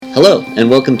Hello, and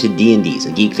welcome to D&D's,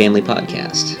 a Geek Family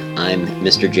podcast. I'm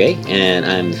Mr. J, and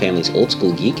I'm the family's old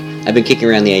school geek. I've been kicking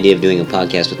around the idea of doing a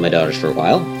podcast with my daughters for a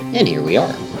while, and here we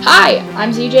are. Hi,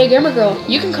 I'm ZJ Gamer Girl.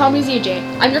 You can call me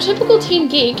ZJ. I'm your typical teen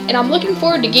geek, and I'm looking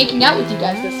forward to geeking out with you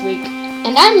guys this week.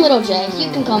 And I'm Little J.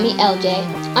 You can call me LJ.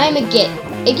 I'm a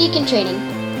GIT, a geek in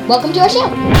training. Welcome to our show.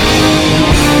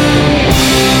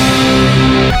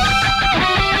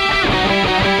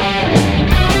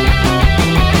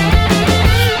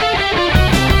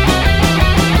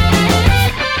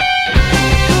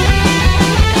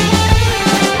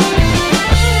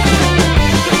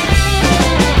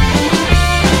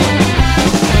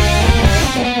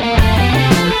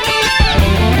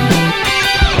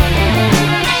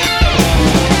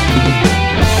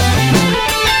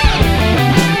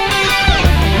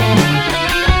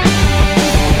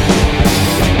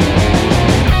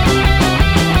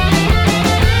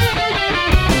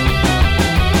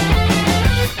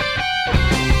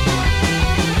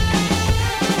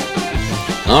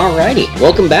 Alrighty,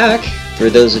 welcome back for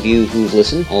those of you who've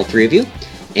listened, all three of you,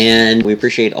 and we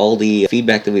appreciate all the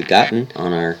feedback that we've gotten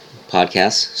on our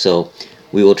podcast, so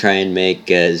we will try and make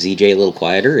ZJ a little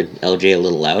quieter and LJ a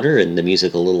little louder and the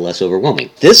music a little less overwhelming.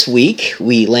 This week,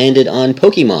 we landed on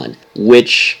Pokemon,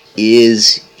 which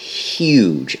is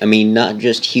huge. I mean, not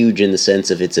just huge in the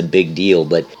sense of it's a big deal,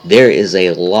 but there is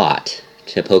a lot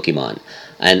to Pokemon,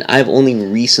 and I've only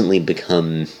recently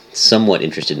become somewhat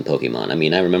interested in Pokemon. I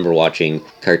mean, I remember watching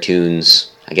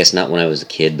cartoons, I guess not when I was a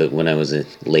kid, but when I was a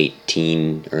late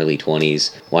teen, early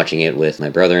 20s, watching it with my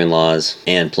brother-in-laws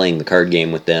and playing the card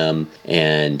game with them,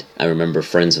 and I remember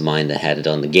friends of mine that had it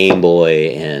on the Game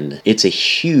Boy, and it's a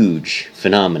huge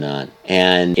phenomenon,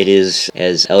 and it is,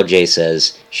 as LJ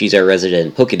says, she's our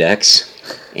resident Pokédex,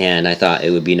 and I thought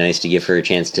it would be nice to give her a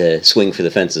chance to swing for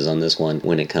the fences on this one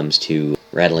when it comes to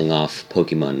rattling off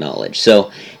Pokemon knowledge.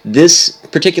 So this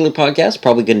particular podcast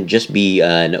probably going to just be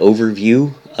an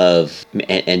overview of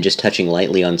and just touching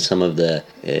lightly on some of the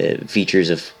features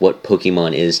of what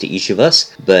Pokemon is to each of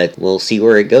us, but we'll see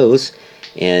where it goes.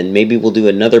 And maybe we'll do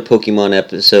another Pokemon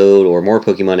episode or more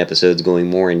Pokemon episodes going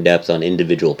more in depth on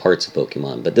individual parts of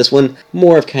Pokemon. But this one,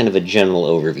 more of kind of a general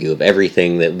overview of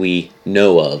everything that we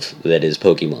know of that is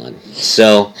Pokemon.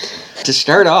 So, to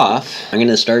start off, I'm going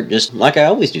to start just like I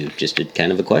always do, just a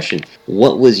kind of a question.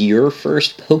 What was your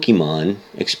first Pokemon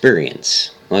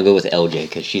experience? I'll go with LJ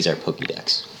because she's our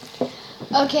Pokédex.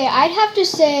 Okay, I'd have to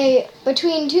say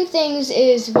between two things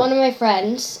is one of my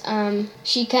friends.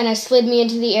 She kind of slid me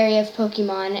into the area of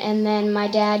Pokemon, and then my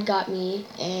dad got me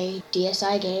a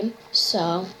DSi game.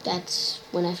 So that's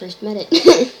when I first met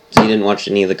it. So you didn't watch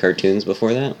any of the cartoons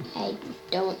before that? I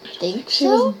don't think She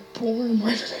so. was born.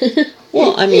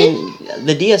 Well, I mean,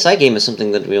 the DSi game is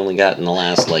something that we only got in the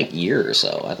last, year or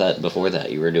so. I thought before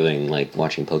that you were doing,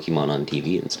 watching Pokemon on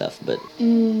TV and stuff, but...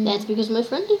 That's because my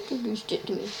friend introduced it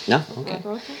to me. No? Okay.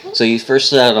 So you first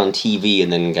saw it on TV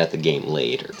and then got the game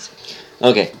later.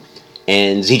 Okay.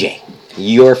 And ZJ,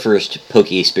 your first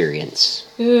Poke experience.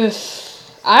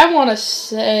 I want to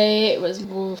say it was,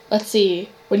 let's see,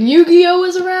 when Yu-Gi-Oh!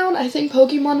 Was around, I think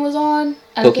Pokemon was on.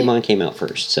 Pokemon came out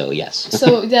first, so yes.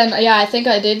 So then, yeah, I think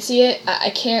I did see it. I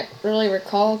can't really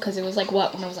recall because it was when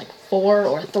I was 4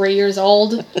 or 3 years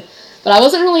old. But I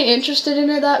wasn't really interested in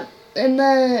it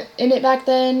in it back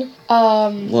then.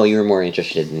 Well, you were more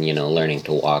interested in, learning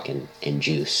to walk and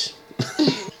juice. Yeah.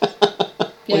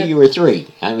 Well, you were 3.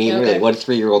 I mean, Okay. really, what do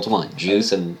 3-year-olds want?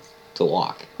 Juice and to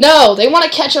walk. No, they want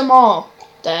to catch them all,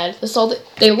 Dad. That's all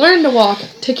they learn to walk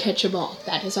to catch them all.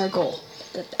 That is our goal.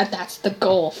 That's the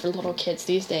goal for little kids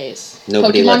these days.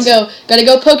 Nobody Pokemon lets- Go. Gotta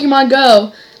go Pokemon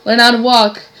Go. Learn how to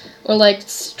walk. Or,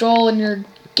 stroll in your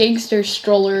gangster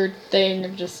stroller thing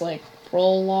and just,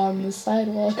 roll along the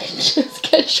sidewalk and just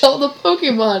catch all the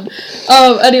Pokemon.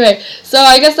 Anyway, so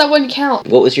I guess that wouldn't count.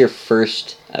 What was your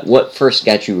first... what first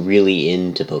got you really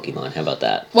into Pokemon? How about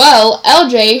that? Well,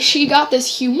 LJ, she got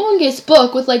this humongous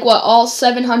book with, all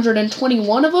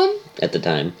 721 of them. At the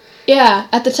time. Yeah,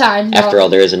 at the time. After all,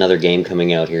 there is another game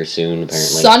coming out here soon,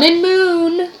 apparently. Sun and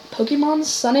Moon. Pokemon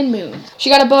Sun and Moon. She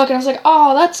got a book, and I was like,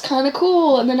 oh, that's kind of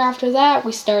cool. And then after that,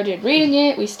 we started reading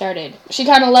it. She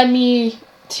kind of led me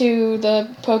to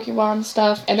the Pokemon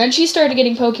stuff. And then she started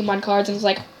getting Pokemon cards, and was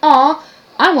like, aw,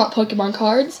 I want Pokemon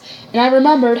cards. And I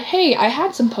remembered, hey, I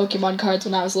had some Pokemon cards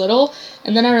when I was little.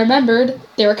 And then I remembered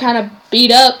they were kind of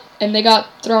beat up, and they got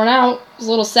thrown out. I was a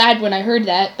little sad when I heard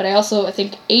that, but I also, I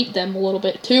think, ate them a little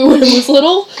bit too when I was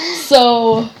little.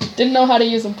 So, didn't know how to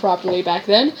use them properly back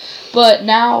then. But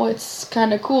now it's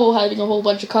kind of cool having a whole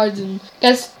bunch of cards, and I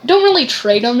guess don't really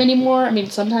trade them anymore. I mean,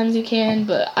 sometimes you can,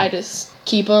 but I just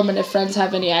keep them, and if friends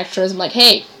have any extras, I'm like,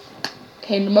 hey,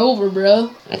 Hand them over,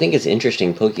 bro. I think it's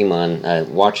interesting, Pokemon,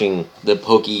 watching the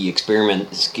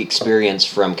experience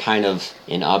from kind of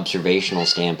an observational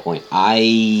standpoint.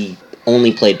 I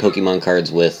only played Pokemon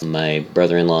cards with my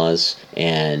brother-in-laws,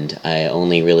 and I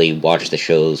only really watched the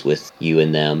shows with you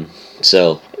and them.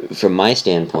 So, from my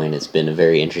standpoint, it's been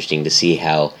very interesting to see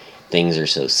how things are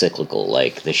so cyclical.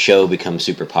 Like, the show becomes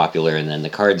super popular, and then the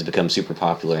cards become super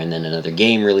popular, and then another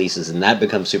game releases, and that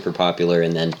becomes super popular,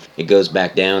 and then it goes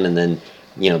back down, and then,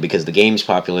 because the game's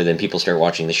popular, then people start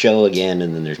watching the show again,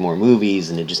 and then there's more movies,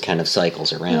 and it just kind of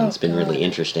cycles around. It's been really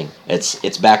interesting.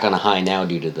 It's back on a high now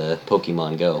due to the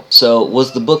Pokemon Go. So,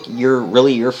 was the book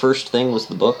your first thing, was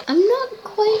the book? I'm not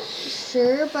quite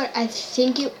sure, but I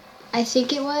think it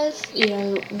was. Yeah,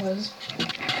 it was.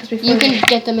 You can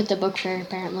get them at the book fair,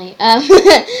 apparently.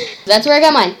 That's where I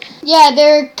got mine. Yeah,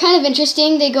 they're kind of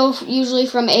interesting. They go usually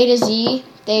from A to Z.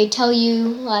 They tell you,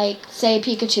 like, say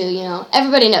Pikachu,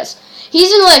 everybody knows.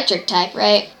 He's an electric type,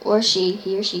 right? Or he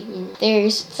or she.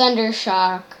 There's Thunder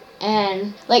Shock,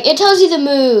 and, like, it tells you the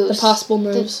moves. The possible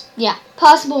moves.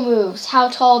 Possible moves. How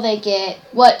tall they get,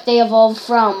 what they evolve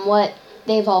from, what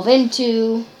they evolve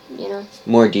into,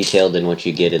 More detailed than what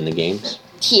you get in the games?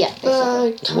 Yeah.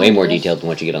 Way more detailed than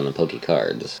what you get on the Poke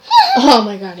cards. Oh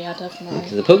my god, yeah, definitely.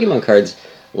 The Pokemon cards,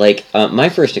 like, my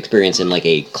first experience in, like,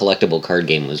 a collectible card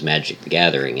game was Magic the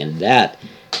Gathering, and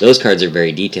those cards are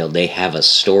very detailed. They have a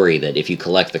story that if you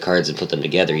collect the cards and put them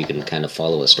together, you can kind of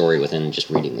follow a story within just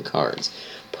reading the cards.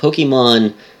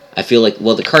 Pokemon, I feel like,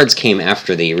 the cards came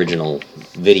after the original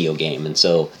video game, and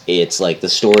so it's like the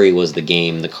story was the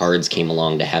game, the cards came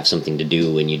along to have something to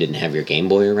do when you didn't have your Game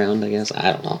Boy around, I guess.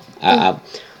 I don't know.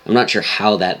 I'm not sure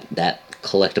how that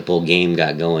collectible game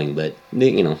got going, but,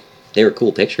 they were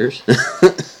cool pictures.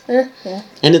 Yeah.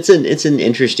 And it's an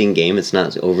interesting game. It's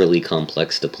not overly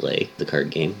complex to play, the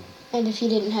card game. And if you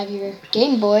didn't have your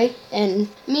Game Boy, and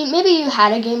maybe you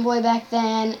had a Game Boy back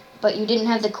then, but you didn't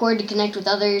have the cord to connect with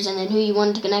others, and then who you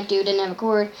wanted to connect to didn't have a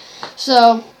cord.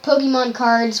 So Pokemon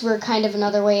cards were kind of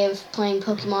another way of playing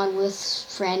Pokemon with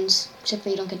friends, except for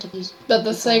you don't get to use. But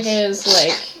the thing is,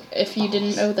 like, if you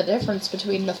didn't know the difference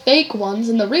between the fake ones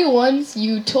and the real ones,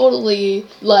 you totally,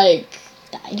 like,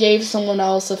 gave someone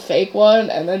else a fake one,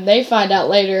 and then they find out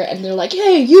later, and they're like,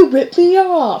 hey, you ripped me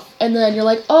off! And then you're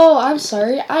like, oh, I'm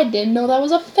sorry, I didn't know that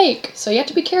was a fake. So you have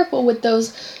to be careful with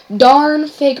those darn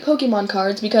fake Pokemon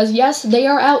cards, because yes, they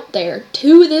are out there,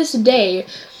 to this day,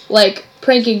 like,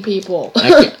 pranking people.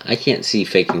 I can't see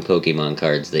faking Pokemon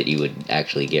cards that you would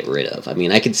actually get rid of. I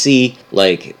mean, I could see,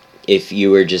 like, if you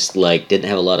were just, like, didn't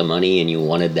have a lot of money and you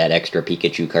wanted that extra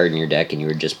Pikachu card in your deck and you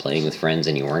were just playing with friends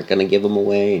and you weren't going to give them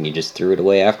away and you just threw it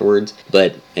away afterwards.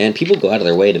 And people go out of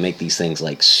their way to make these things,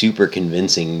 like, super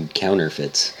convincing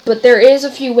counterfeits. But there is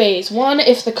a few ways. One,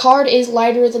 if the card is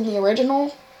lighter than the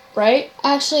original, right?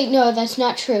 Actually, no, that's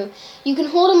not true. You can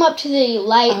hold them up to the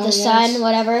light, the sun,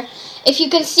 whatever. If you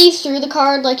can see through the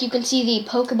card, like you can see the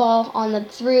Pokeball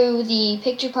through the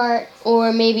picture part,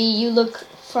 or maybe you look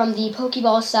from the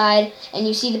Pokeball side and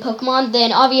you see the Pokemon,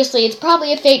 then obviously it's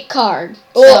probably a fake card.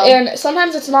 Well, and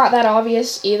sometimes it's not that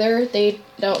obvious either. They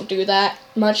don't do that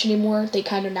much anymore. They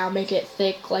kind of now make it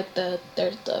thick like the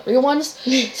real ones.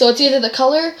 So it's either the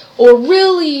color or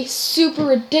really super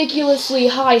ridiculously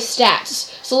high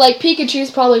stats. So like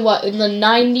Pikachu's probably in the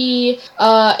 90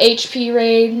 HP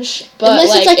range, but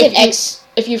unless it's like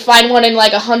if you find one in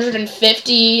like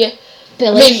 150.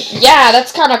 Billy. I mean, yeah,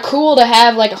 that's kind of cool to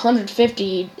have, like,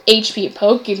 150 HP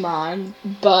Pokemon,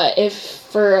 but if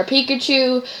for a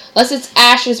Pikachu, unless it's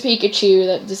Ash's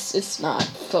Pikachu, it's not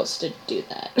supposed to do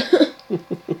that.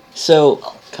 So,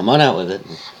 come on out with it.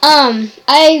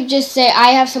 I just say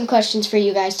I have some questions for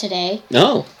you guys today.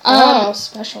 Oh.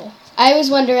 Special. I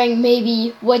was wondering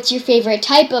maybe what's your favorite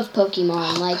type of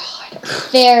Pokemon, like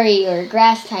fairy or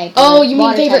grass type? Oh, you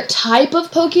mean favorite type of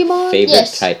Pokemon?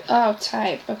 Favorite type. Oh,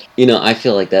 type. Okay. I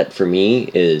feel like that for me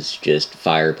is just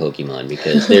fire Pokemon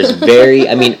because there's very,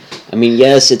 I mean,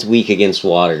 yes, it's weak against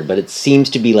water, but it seems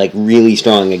to be like really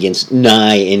strong against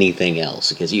nigh anything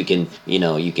else because you can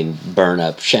burn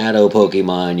up shadow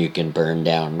Pokemon, you can burn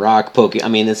down rock Pokemon. I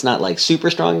mean, it's not like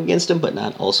super strong against them, but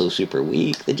not also super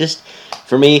weak. They just,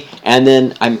 for me, and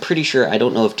then I'm pretty sure, I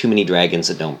don't know of too many dragons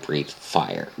that don't breathe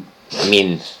fire. I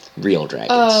mean, real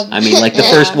dragons. Like the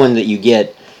first one that you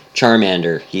get,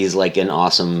 Charmander, he's like an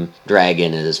awesome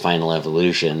dragon in his final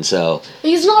evolution, so...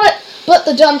 He's not but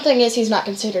the dumb thing is he's not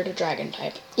considered a dragon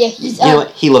type. Yeah, he's you know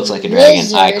what? He looks like a dragon.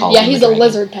 Lizard. I call him he's a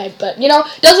lizard type, but,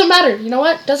 doesn't matter. You know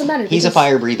what? Doesn't matter. He's a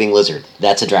fire-breathing lizard.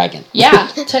 That's a dragon.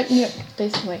 Yeah,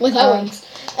 basically. Without wings.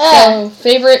 So,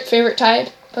 favorite type?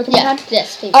 Pokemon type?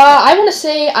 Yes, favorite. I want to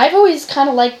say, I've always kind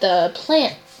of liked the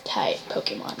plant type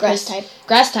Pokemon. Grass type.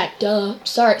 Grass type, duh.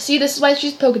 Sorry. See, this is why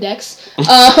she's Pokedex.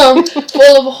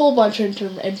 Full of a whole bunch of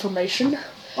information.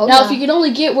 Oh, Now, yeah. if you could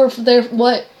only get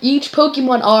what each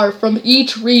Pokemon are from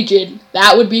each region,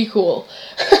 that would be cool.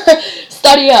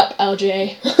 Study up,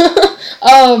 LJ.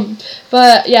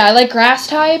 But yeah, I like grass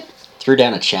type. Threw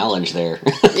down a challenge there.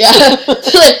 Yeah.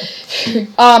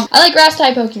 I like grass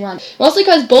type Pokemon. Mostly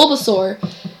because Bulbasaur,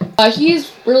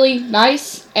 he's really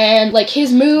nice, and like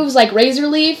his moves, like Razor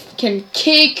Leaf, can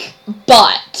kick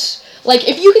butt. Like,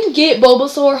 if you can get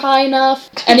Bulbasaur high enough,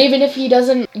 and even if he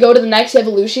doesn't go to the next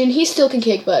evolution, he still can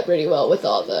kick butt pretty well with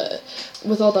all the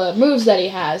moves that he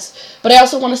has. But I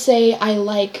also want to say I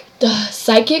like the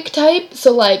Psychic type,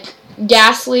 so like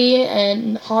Ghastly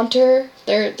and Haunter,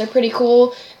 they're pretty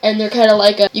cool, and they're kind of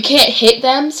like you can't hit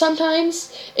them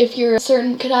sometimes if you're a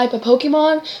certain type of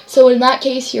Pokemon, so in that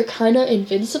case you're kind of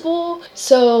invincible.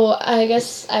 So I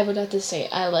guess I would have to say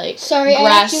I like Sorry,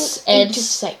 Grass and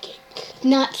Psychic.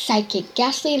 Not psychic.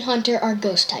 Ghastly and Hunter are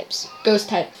ghost types. Ghost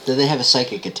type. Do they have a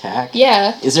psychic attack?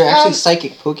 Yeah. Is there actually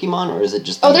psychic Pokemon, or is it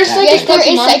just? Oh, an there's attack psychic type? There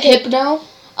is Pokemon. psychic. Hypno.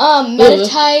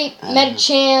 Metatype,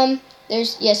 Metacham.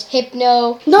 There's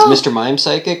Hypno. No. Is Mr. Mime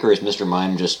psychic, or is Mr.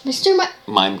 Mime just Mr. Mime.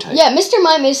 mime type? Yeah, Mr.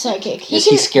 Mime is psychic. Is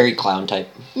he scary clown type?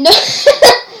 No.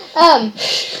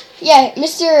 Yeah,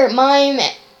 Mr. Mime.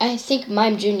 I think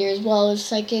Mime Jr. as well is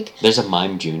psychic. There's a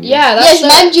Mime Junior. Yeah, that's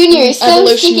Yes, Mime Jr. is so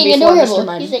evolution stinking before Mr. adorable.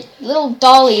 Mime. He's like little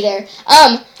dolly there.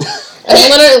 and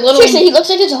little Seriously, he looks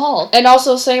like a doll. and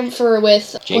also same for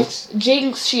with Jinx? with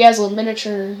Jinx, she has a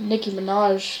miniature Nicki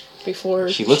Minaj before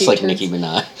She looks like turns- Nicki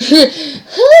Minaj.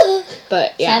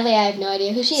 But yeah. Sadly, I have no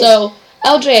idea who she is. So,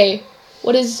 LJ,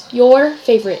 what is your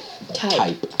favorite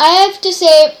type? I have to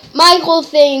say, my whole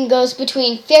thing goes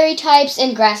between fairy types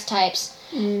and grass types.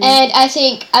 And I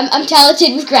think I'm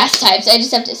talented with grass types. I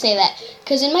just have to say that.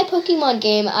 Because in my Pokemon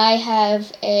game, I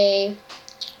have a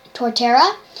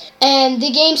Torterra. And the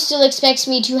game still expects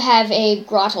me to have a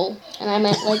Grottle. And I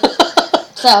meant, like...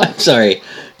 so... I'm sorry,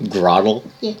 Grottle?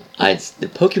 Yeah. The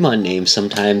Pokemon names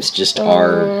sometimes just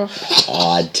are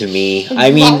odd to me.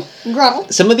 I mean, Grottle.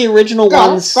 some of the original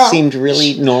Grottle, ones Grottle. seemed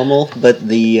really normal, but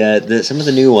the some of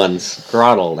the new ones,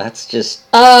 Grottle, that's just...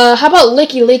 How about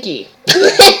Licky Licky?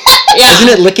 Yeah. Isn't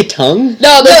it Lickitung?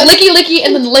 No, there's Licky Licky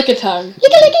and then Lickitung.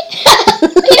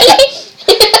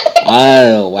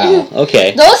 Oh, wow.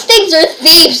 Okay. Those things are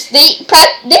thieves.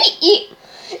 They eat.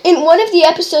 In one of the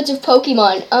episodes of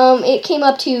Pokemon, it came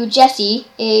up to Jessie,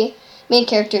 a main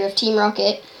character of Team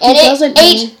Rocket, and Who it doesn't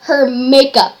ate know? her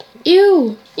makeup.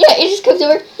 Ew. Yeah, it just comes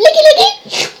over,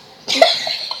 licky.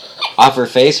 Off her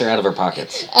face or out of her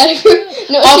pockets? Out of her,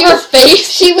 no, Off she her was, face?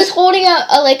 She was holding out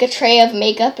a tray of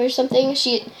makeup or something.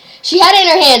 She had it in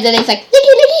her hands, and it's like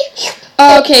licky.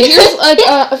 Okay, here's like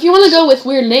if you want to go with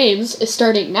weird names, it's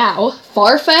starting now.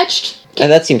 Farfetch'd.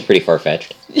 That seems pretty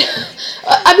far-fetched.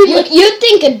 I mean, You'd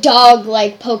think a dog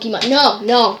like Pokemon.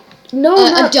 No, no,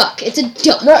 a duck. It's a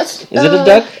duck. No, it's, Is it a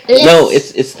duck? it's- No,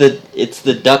 it's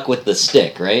the duck with the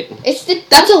stick, right? It's the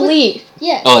That's a leak.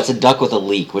 yeah. Oh, it's a duck with a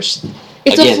leak, which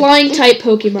It's again, a flying type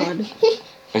Pokemon.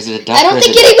 Is it a duck? I don't or is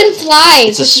think it it even flies.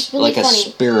 It's a, Which is really like a funny.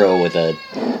 Spearow with a...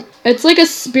 It's like a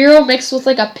Spearow mixed with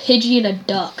like a Pidgey and a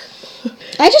duck.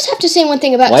 I just have to say one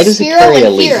thing about Why does it Spearow carry and a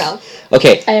leak? Fearow.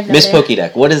 Okay, I have no Miss idea.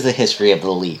 Pokédex, what is the history of the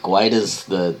leak? Why does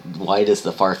the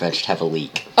Farfetch'd have a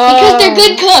leak? Because they're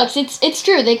good cooks. It's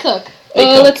true. They cook. They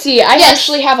cook. Let's see. I Yes.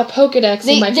 actually have a Pokedex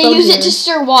They in my they phone use here. it to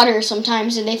stir water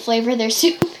sometimes, and they flavor their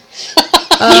soup. You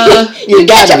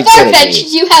catch gotta a be kidding Farfetch,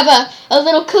 me. you have a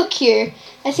little cook here.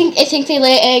 I think they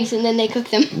lay eggs and then they cook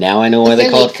them. Now I know why they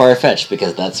They're call leak. it Farfetch'd,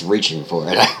 because that's reaching for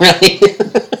it.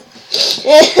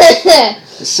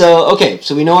 So, okay,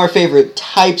 so we know our favorite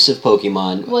types of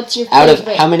Pokemon. What's your Out favorite?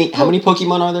 of how many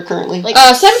Pokemon are there currently? Like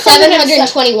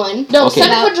 721. 721. No, Okay.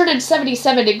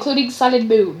 777, including Sun and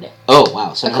Moon. Oh,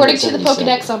 wow. According to the 777.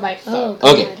 Pokedex on my phone.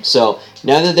 Oh, Okay, so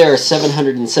now that there are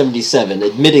 777,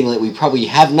 admitting that we probably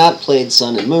have not played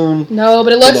Sun and Moon. No,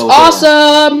 but it looks know what they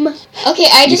awesome. Okay,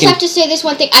 I just can- have to say this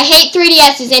one thing. I hate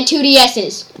 3DSs and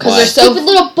 2DSs. Because Why? they're so... Stupid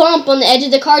little bump on the edge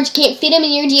of the card. You can't fit them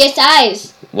in your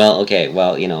DSIs. Well, okay,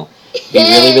 well, you know, be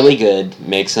really, really good,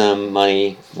 make some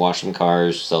money, wash some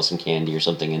cars, sell some candy or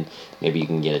something, and maybe you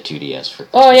can get a 2DS for Christmas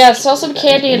Oh yeah, or sell something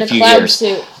some like that candy in a few cloud years.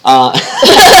 suit.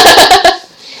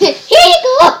 Here you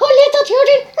go, little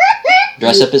children.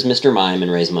 Dress up as Mr. Mime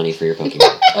and raise money for your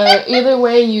Pokemon. Either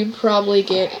way, you'd probably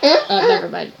get... never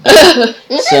mind.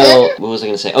 So, what was I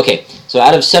going to say? Okay, so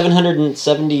out of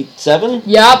 777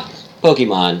 Yup.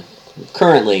 Pokemon,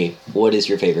 currently, what is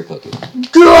your favorite Pokemon?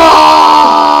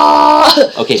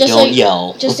 Okay, Just don't like-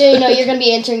 yell. Just so you know, you're going to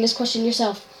be answering this question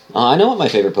yourself. I know what my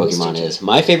favorite Pokemon Mr. G. is.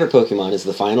 My favorite Pokemon is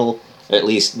the final, or at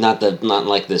least not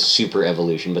like the super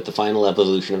evolution, but the final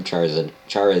evolution of Charizard,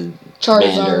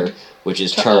 which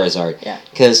is Charizard. Yeah.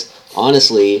 Because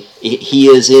honestly, he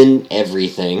is in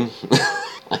everything.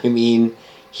 I mean,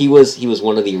 he was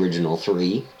one of the original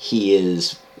 3. He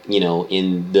is,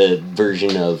 in the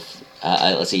version of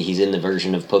let's see, he's in the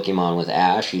version of Pokemon with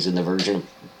Ash. He's in the version of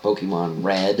Pokemon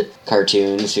Red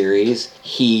cartoon series.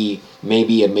 He may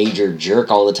be a major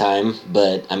jerk all the time,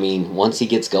 but I mean, once he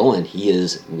gets going, he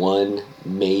is one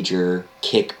major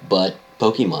kick butt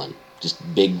Pokemon.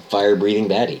 Just big fire breathing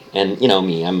baddie. And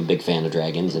me, I'm a big fan of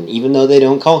dragons, and even though they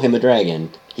don't call him a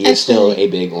dragon, he is still a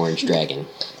big orange dragon.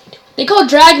 They call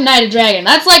Dragonite a dragon.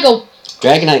 That's like a...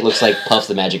 Dragonite looks like Puff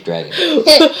the Magic Dragon. Or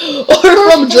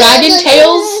from Dragon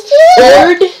Tales,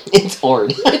 Ord. It's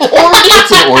Ord. It's Ord.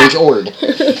 It's an orange Ord.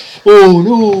 Oh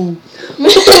no.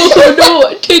 Oh no,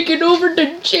 I'm taking over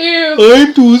the gym.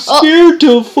 I'm too scared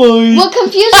to fight. What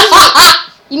confuses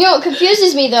me, what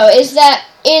confuses me though is that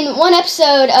in one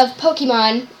episode of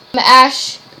Pokemon,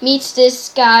 Ash meets this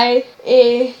guy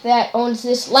that owns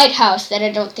this lighthouse that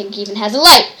I don't think even has a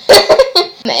light.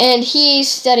 And he's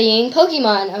studying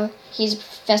Pokemon. Oh, he's a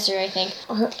professor, I think.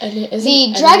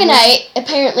 The Dragonite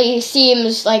apparently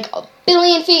seems like a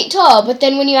billion feet tall, but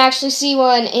then when you actually see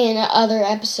one in other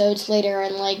episodes later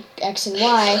on, like X and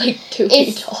Y, like 2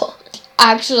 feet tall.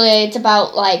 Actually, it's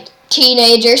about like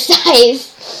teenager size.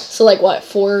 So like what,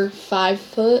 4 or 5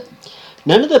 foot?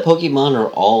 None of the Pokemon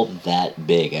are all that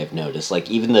big, I've noticed.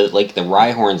 Like, even the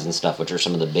Rhyhorns and stuff, which are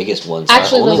some of the biggest ones,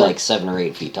 actually, are only like 7 or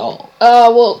 8 feet tall.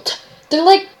 They're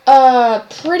like,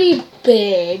 pretty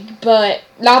big, but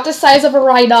not the size of a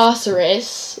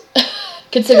rhinoceros.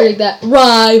 Considering that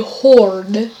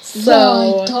Rhyhorn.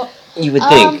 So... You would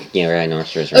think,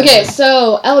 rhinoceros. Okay,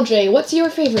 so, LJ, what's your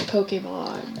favorite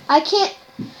Pokemon? I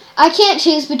can't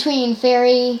choose between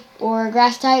fairy or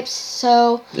grass types,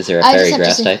 so... Is there a fairy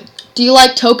grass type? Do you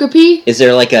like Togepi? Is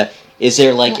there like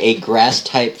a grass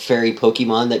type fairy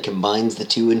Pokemon that combines the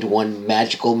two into one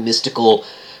magical, mystical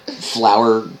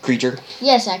flower creature?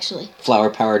 Yes, actually. Flower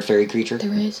powered fairy creature?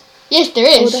 There is. Yes, there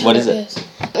is. What is it?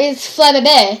 It's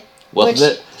Flabébé. What's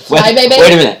it? Flabébé?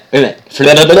 Wait a minute.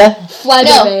 Flabébé?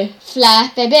 No,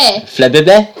 Flabébé. Flabébé?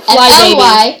 Flybebe.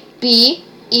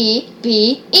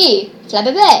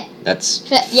 Flabébé. That's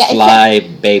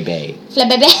Flybébé.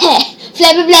 Flabébé.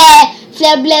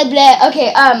 Flabébé.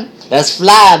 Okay, That's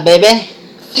Flabébé.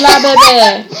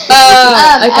 Flabébé.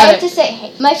 I have to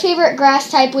say, my favorite grass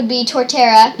type would be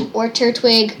Torterra or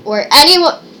Turtwig or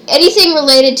anything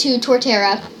related to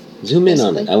Torterra. Zoom in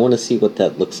on it. I want to see what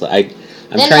that looks like.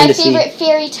 I'm then trying my to see. favorite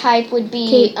fairy type would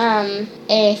be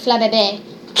a Flabébé.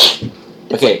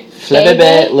 Okay,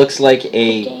 Flabébé looks like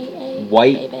a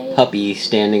white puppy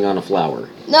standing on a flower.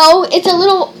 No,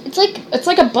 it's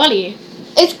like a bunny.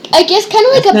 It's, I guess, kind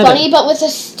of like a bunny, but with a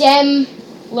stem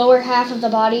lower half of the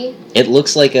body. It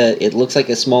looks like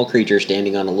a small creature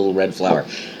standing on a little red flower.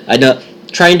 I know.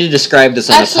 Trying to describe this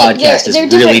on a podcast is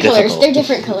really difficult. They're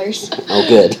different colors. Oh,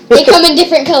 good. They come in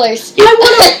different colors. Is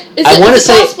it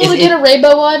possible to get a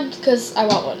rainbow one? Because I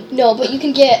want one. No, but you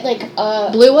can get like a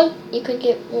blue one. You can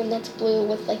get one that's blue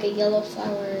with like a yellow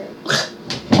flower.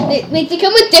 They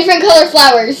come with different color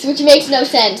flowers, which makes no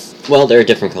sense. Well, there are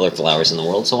different color flowers in the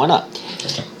world, so why not?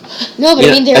 No, but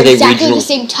I mean they're exactly the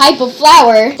same type of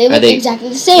flower. They look exactly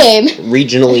the same.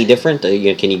 Regionally different?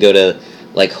 Can you go to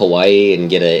like Hawaii and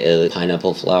get a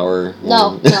pineapple flower?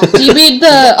 No. Do you mean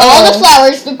all the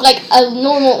flowers look like a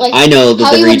normal like? I know that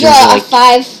how the you would regions draw are like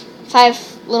a five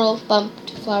little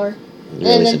bumped flower, and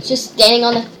then just standing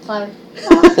on the flower.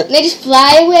 And they just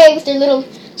fly away with their little.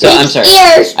 So I'm sorry.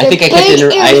 Ears, I think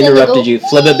I interrupted you.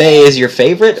 Flabébé is your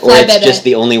favorite, or it's just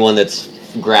the only one that's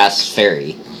grass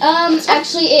fairy?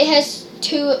 Actually, it has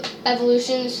 2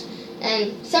 evolutions.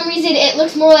 And for some reason, it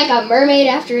looks more like a mermaid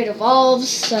after it evolves,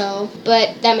 so...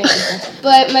 But that makes sense.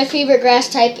 But my favorite grass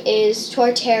type is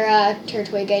Torterra,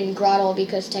 Turtwig, and Grottle,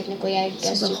 because technically, I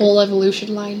guess... So the whole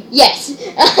evolution line? Yes.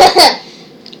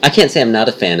 I can't say I'm not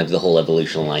a fan of the whole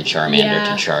evolution line Charmander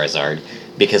to Charizard,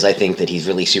 because I think that he's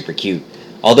really super cute.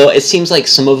 Although it seems like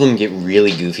some of them get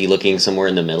really goofy looking somewhere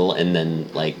in the middle, and then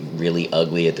like really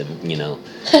ugly at the,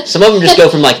 Some of them just go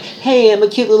from like, hey, I'm a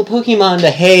cute little Pokemon, to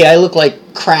hey, I look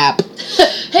like crap.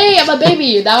 Hey, I'm a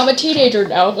baby, now I'm a teenager,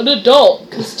 now I'm an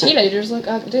adult. Because teenagers look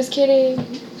ugly. Just kidding.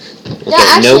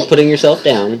 Okay, no putting yourself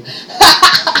down.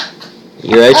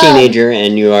 You're a teenager,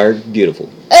 and you are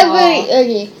beautiful.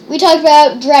 Okay, we talked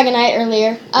about Dragonite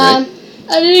earlier. Right.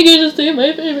 I didn't get to say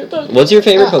my favorite Pokemon. What's your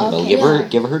favorite Pokemon? Okay,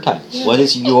 give her time. Yeah. What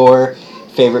is your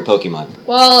favorite Pokemon?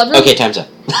 Well, okay, time's up.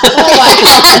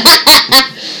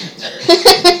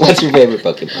 What's your favorite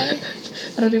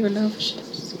Pokemon? I don't even know if she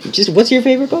Just what's your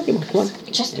favorite Pokemon? Come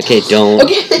on. Just Okay, don't.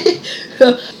 Okay.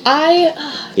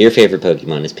 Your favorite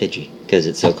Pokemon is Pidgey because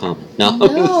it's so common. No.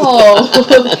 No.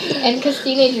 And because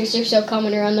teenagers are so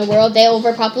common around the world, they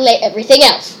overpopulate everything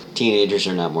else. Teenagers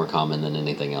are not more common than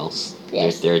anything else.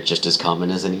 Yes. They're just as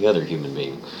common as any other human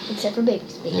being. Except for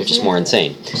babies. They're just more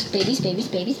insane. Just babies.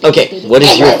 Okay, what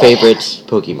is your favorite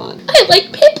Pokemon? I like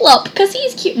Piplup because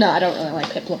he's cute. No, I don't really like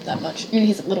Piplup that much. I mean,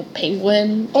 he's a little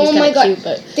penguin. He's Oh my kinda God. cute,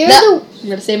 but They're I'm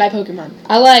gonna say my Pokemon.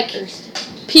 I like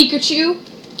Pikachu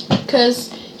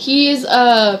because he's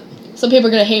Some people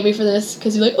are gonna hate me for this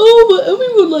because he's like, oh, but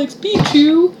everyone likes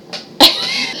Pikachu.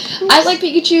 I like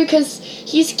Pikachu because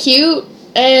he's cute.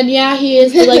 And yeah, he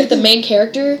is like the main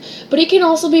character, but he can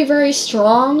also be very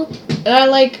strong. And I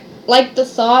like the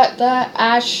thought that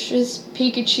Ash's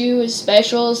Pikachu is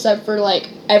special, except for like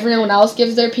everyone else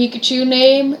gives their Pikachu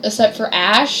name except for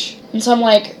Ash. And so I'm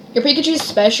like, your Pikachu's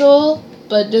special,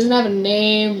 but doesn't have a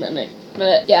name.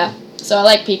 But yeah, so I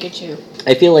like Pikachu.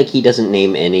 I feel like he doesn't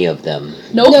name any of them.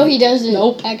 Nope. No, he doesn't.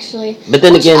 Nope. Actually. But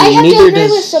then Which again, I have to neither agree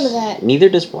with does some of that. neither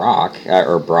does Brock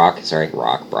or Brock. Sorry,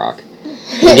 Brock.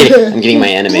 I'm getting my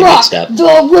anime Brock, mixed up.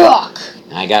 The Rock.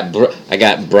 I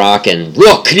got Brock and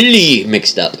Rock Lee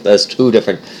mixed up. That's two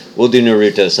different. We'll do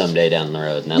Naruto someday down the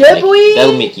road. And Yeah, boy.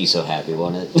 That'll make you so happy,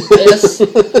 won't it? Yes.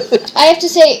 I have to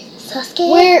say,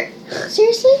 Sasuke.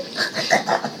 Seriously?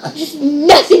 This has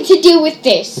nothing to do with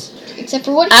this. Except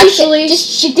for what Actually-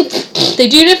 just They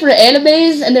do different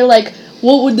animes, and they're like,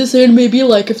 what would this anime be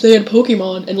like if they had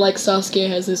Pokemon? And like Sasuke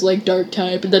has this like dark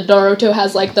type, and then Naruto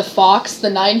has like the fox, the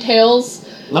nine tails,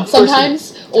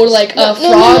 sometimes, or like a No,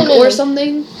 frog no. or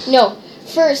something. No.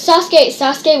 For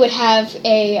Sasuke would have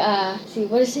a,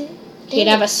 what is it? He'd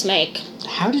have a snake.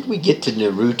 How did we get to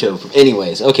Naruto?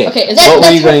 Anyways, okay. Okay, What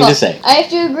were you her going to fault. say? I have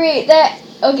to agree that,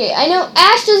 okay, I know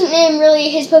Ash doesn't name really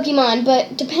his Pokemon,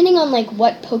 but depending on, like,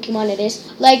 what Pokemon it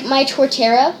is, like, my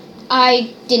Torterra,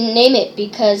 I didn't name it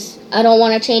because I don't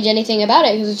want to change anything about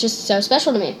it because it's just so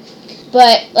special to me.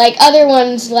 But, like, other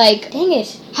ones, like, dang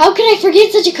it, how could I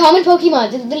forget such a common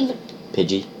Pokemon?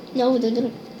 Pidgey? No, they're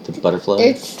The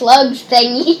butterfly? slugs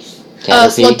thingies.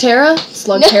 Caterpie? Slugterra?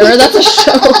 Slugterra, that's a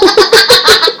show.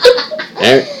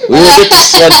 We will get to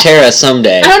Slugterra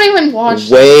someday. I don't even watch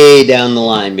Way down the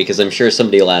line, because I'm sure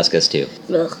somebody will ask us too.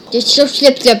 There's so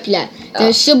slip-slip-la.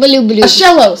 There's so A blue.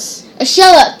 Shellos. A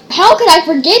Shella. How could I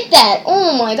forget that?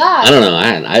 Oh my god. I don't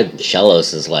know.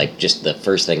 Shellos is like just the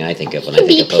first thing I think of when I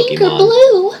think of Pokemon.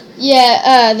 blue.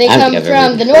 Yeah, they I don't come think I've ever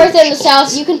from the even north heard of and the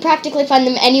south. You can practically find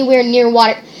them anywhere near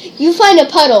water. You find a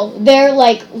puddle, they're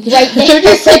like right there. They're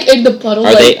just like in the puddle.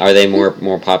 Are they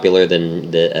more popular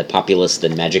than the populous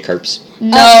than Magikarps?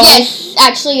 No. Yes,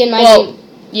 actually, in my game.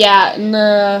 Yeah,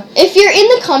 no. If you're in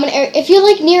the common area, if you're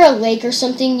like near a lake or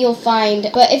something, you'll find.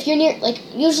 But if you're near, like,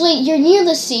 usually you're near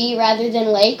the sea rather than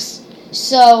lakes,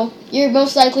 so you're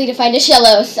most likely to find a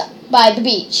Shellos by the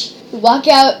beach. You walk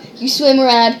out, you swim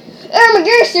around. Oh my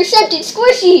gosh, they're something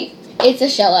squishy. It's a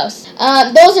Shellos.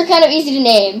 Those are kind of easy to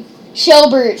name.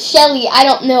 Shelbert, Shelly, I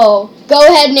don't know. Go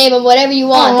ahead, name them whatever you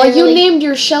want. Oh, They're you really- named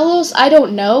your Shellos? I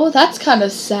don't know. That's kind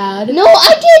of sad. No,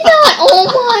 I did not. Oh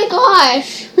my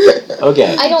gosh.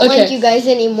 Okay. I don't Okay. like you guys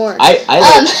anymore.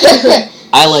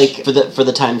 I like for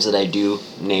the times that I do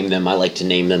name them, I like to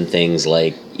name them things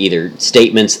like either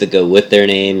statements that go with their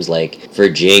names, like for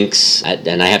Jinx,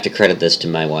 and I have to credit this to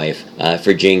my wife.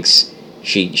 For Jinx,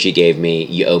 she gave me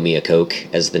 "You Owe Me a Coke"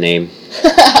 as the name,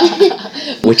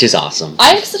 which is awesome.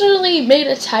 I accidentally made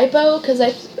a typo because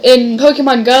in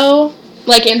Pokemon Go,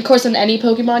 like of course in any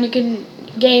Pokemon you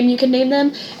can name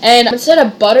them, and instead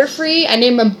of Butterfree, I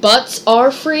named them Butts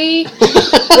Are Free.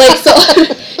 Like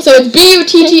so it's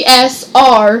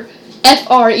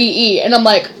BUTTSRFREE, and I'm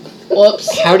like,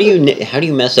 whoops, How do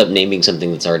you mess up naming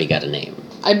something that's already got a name?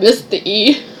 I missed the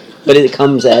E. But it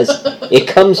comes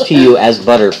to you as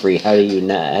Butterfree. How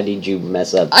did you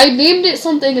mess up? I named it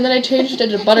something and then I changed it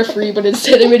to Butterfree, but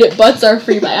instead I made it Butts Are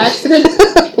Free by accident.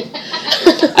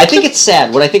 I think it's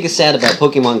sad. What I think is sad about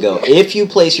Pokemon Go, if you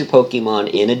place your Pokemon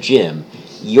in a gym,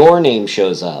 your name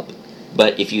shows up.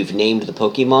 But if you've named the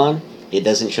Pokemon, it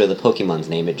doesn't show the Pokemon's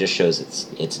name. It just shows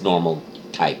its normal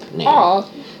type name. Aw.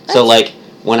 So, like,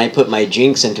 when I put my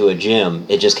Jinx into a gym,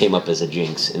 it just came up as a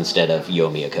Jinx instead of "You Owe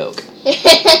Me a Coke."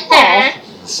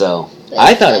 So,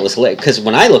 I thought it was lit, because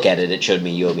when I look at it, it showed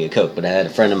me "You Owe Me a Coke," but I had a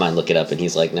friend of mine look it up, and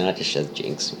he's like, no, it just says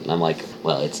Jinx. And I'm like,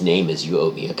 well, its name is "You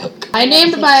Owe Me a Coke." I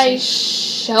named my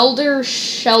Sheldon.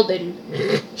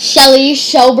 Shelly,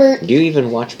 Shelbert, Do you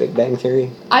even watch Big Bang Theory?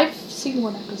 I've seen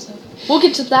one episode. We'll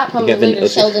get to that probably You haven't- later.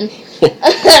 okay. Sheldon.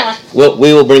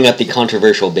 We will bring up the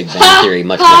controversial Big Bang Theory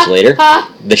much later.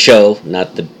 The show,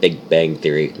 not the Big Bang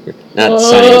Theory. We're not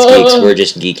science geeks, we're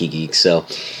just geeky geeks. So,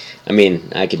 I mean,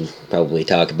 I can probably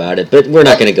talk about it, but we're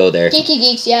not going to go there. Geeky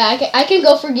geeks, yeah, I can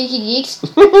go for geeky geeks.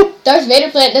 Darth Vader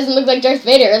plant doesn't look like Darth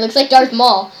Vader; it looks like Darth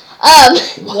Maul.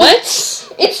 What?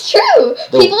 It's true.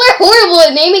 People are horrible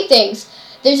at naming things.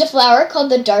 There's a flower called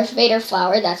the Darth Vader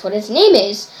flower. That's what its name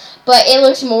is. But it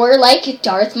looks more like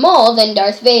Darth Maul than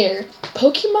Darth Vader.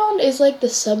 Pokemon is like the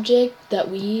subject that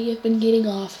we have been getting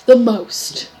off the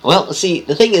most. Well, see,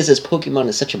 the thing is Pokemon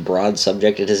is such a broad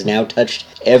subject, it has now touched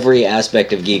every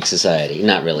aspect of geek society.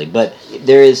 Not really, but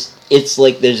it's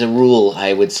like there's a rule,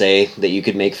 I would say, that you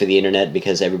could make for the internet,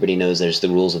 because everybody knows there's the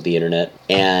rules of the internet.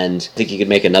 And I think you could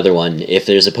make another one. If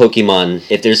there's a Pokemon,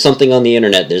 if there's something on the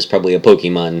internet, there's probably a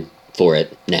Pokemon for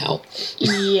it now.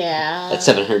 Yeah. That's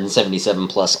 777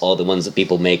 plus all the ones that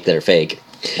people make that are fake.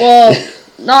 Well,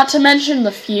 not to mention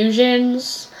the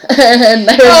fusions and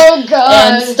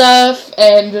stuff,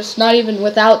 and just not even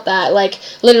without that, like,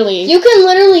 literally. You can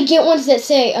literally get ones that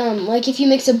say, like if you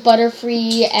mix a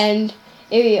Butterfree and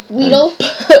a Weedle.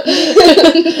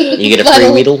 You get a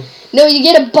free Weedle? No, you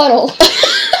get a Buttle.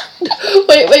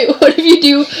 Wait, what if you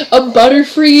do a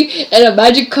Butterfree and a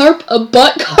Magikarp, a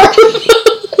Buttcarp?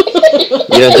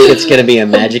 You don't think it's gonna be a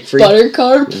Magic Free?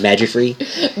 Buttercarp? Magic-free?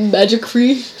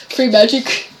 Free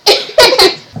magic.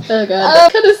 Oh god,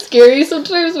 that's kind of scary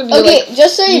sometimes when you're Okay,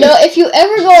 just so you know, if you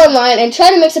ever go online and try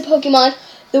to mix a Pokemon,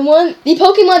 the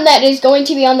Pokemon that is going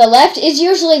to be on the left is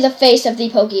usually the face of the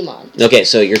Pokemon. Okay,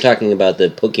 so you're talking about the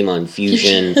Pokemon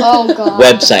Fusion Oh god.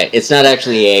 website. It's not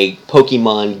actually a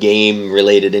Pokemon game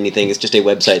related anything, it's just a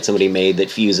website somebody made that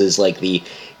fuses like the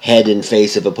head and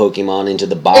face of a Pokemon into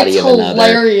the body of another.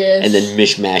 Hilarious. And then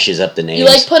mishmashes up the names. You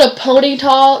like put a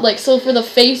ponytail, like, so for the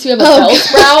face you have a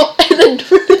Bellsprout, and then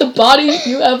for the body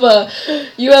you have a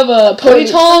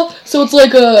ponytail, so it's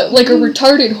like a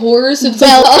retarded horse. It's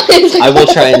I will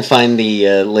try and find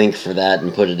the link for that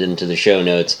and put it into the show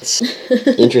notes. It's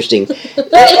interesting.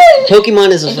 Pokemon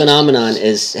as a phenomenon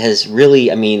has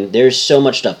really, I mean, there's so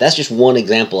much stuff. That's just one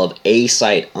example of a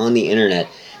site on the internet.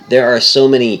 There are so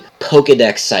many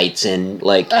Pokedex sites and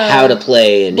like how to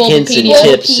play and hints and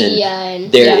tips,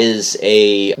 and there is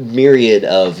a myriad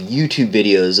of YouTube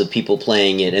videos of people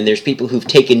playing it, and there's people who've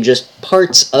taken just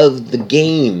parts of the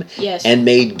game and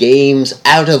made games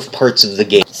out of parts of the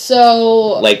game.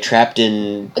 So like Trapped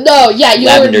in you were in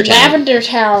Lavender Town. Lavender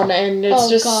Town, and it's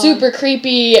just super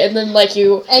creepy, and then like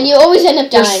you always end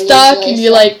up dying. You're stuck, and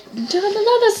you're like,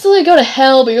 not necessarily go to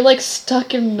hell, but you're like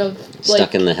stuck in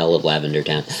the hell of Lavender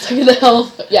Town. Stuck in the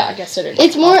hell. Yeah, I guess it is.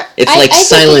 It's more. It's like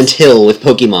Silent Hill with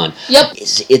Pokemon. Yep.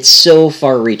 It's so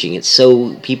far-reaching. It's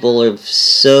so people are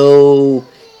so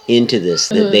into this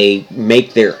that they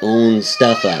make their own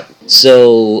stuff up.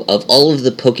 So, of all of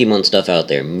the Pokemon stuff out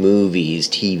there, movies,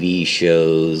 TV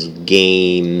shows,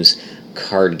 games,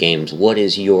 card games, what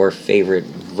is your favorite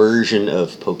version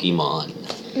of Pokemon?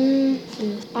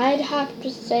 I'd have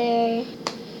to say...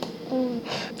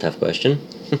 Tough question.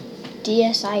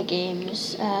 DSi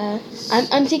games.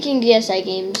 I'm thinking DSi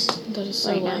games. That is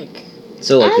so now.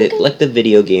 So like the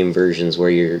video game versions where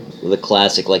you're the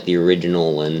classic, like the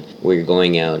original, and where you're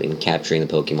going out and capturing the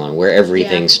Pokemon, where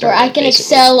everything starts. Where I can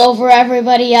excel over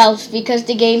everybody else because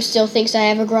the game still thinks I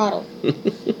have a Grottle.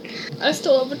 I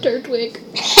still have a Turtwig.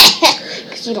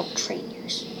 Because you don't train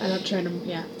yours. I don't train them.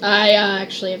 Yeah, I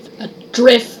actually have a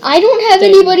Drift. I don't have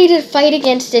anybody to fight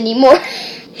against anymore.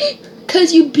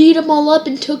 Because you beat them all up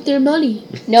and took their money.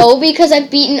 No, because I've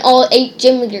beaten all 8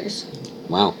 gym leaders.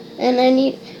 Wow. And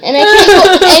I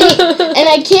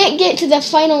can't get to the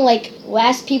final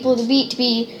last people to beat to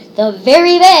be the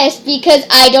very best because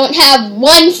I don't have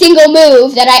one single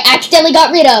move that I accidentally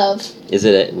got rid of.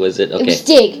 Was it okay? It was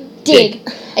dig.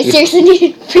 I seriously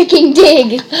needed freaking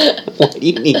dig. Why do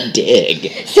you need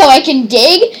dig? So I can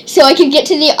dig, so I can get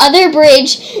to the other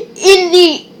bridge in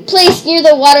the place near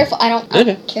the waterfall. I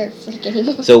don't care for it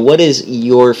anymore. So what is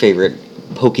your favorite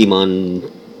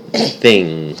Pokemon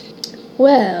thing?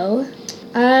 Well,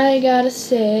 I gotta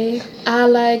say, I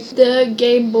like the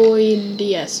Game Boy and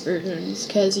DS versions,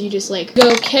 because you just,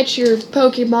 go catch your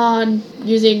Pokemon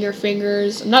using your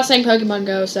fingers. I'm not saying Pokemon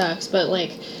Go sucks, but,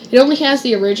 it only has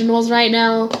the originals right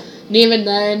now, and even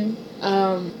then,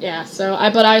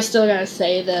 but I still gotta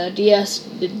say the DS,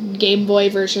 the Game Boy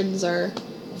versions are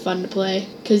fun to play,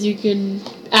 because you can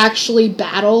actually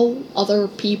battle other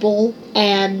people,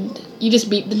 and you just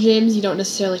beat the gyms. You don't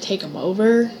necessarily take them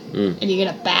over, and you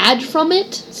get a badge from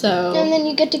it. So And then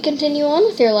you get to continue on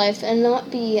with your life and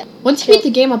not be... once you beat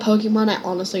the game of Pokemon, I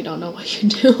honestly don't know what you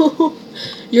do.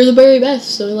 You're the very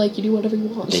best, so like you do whatever you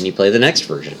want. Then you play the next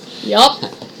version. Yup.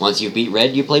 Once you beat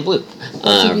red, you play blue,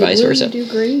 Once you or beat vice blue, versa. You do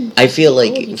green. I feel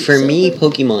you like do for me, silver.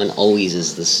 Pokemon always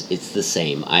is this. It's the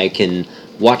same. I can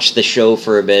watch the show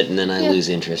for a bit and then I lose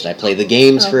interest. I play the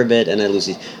games for a bit and I lose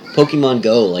it. Pokemon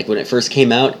Go, like when it first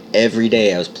came out, every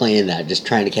day I was playing that, just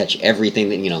trying to catch everything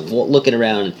that, looking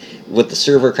around with the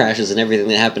server crashes and everything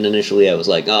that happened initially. I was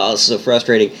like, oh, this is so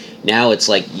frustrating. Now it's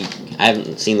like, I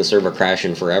haven't seen the server crash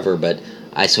in forever, but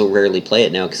I so rarely play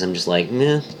it now because I'm just like,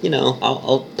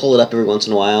 I'll pull it up every once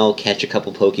in a while, catch a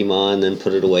couple Pokemon, then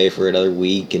put it away for another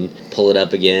week and pull it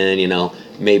up again,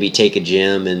 maybe take a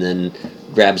gym and then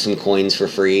grab some coins for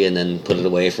free and then put it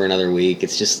away for another week.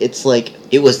 It's like,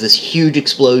 it was this huge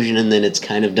explosion and then it's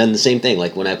kind of done the same thing.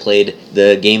 Like when I played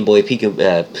the Game Boy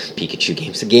Pikachu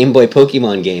games, the Game Boy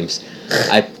Pokemon games,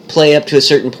 I play up to a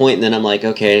certain point and then I'm like,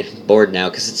 okay, bored now,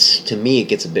 because to me it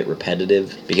gets a bit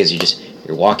repetitive because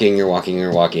you're walking,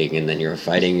 and then you're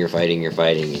fighting,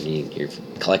 and you're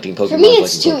collecting Pokemon. For me,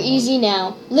 it's too easy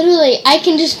now. Literally, I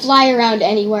can just fly around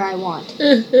anywhere I want.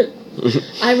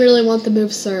 I really want the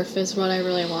move Surf is what I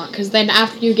really want, because then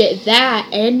after you get that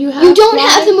and you have You don't fly,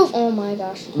 have the move. Oh my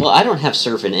gosh. Well, I don't have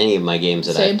Surf in any of my games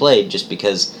that Same. I've played just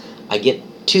because I get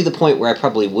to the point where I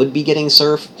probably would be getting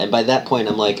Surf, and by that point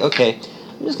I'm like, okay,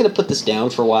 I'm just going to put this down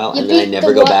for a while, You and then I beat never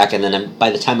the go what? back, and then by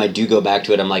the time I do go back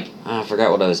to it, I'm like, I forgot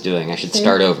what I was doing. I should Same.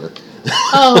 start over.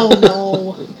 Oh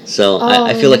no. So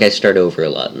I feel like I start over a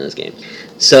lot in this game.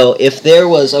 So if there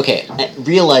was,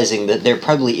 realizing that there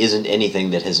probably isn't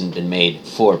anything that hasn't been made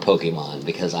for Pokemon,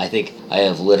 because I think I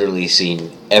have literally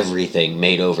seen everything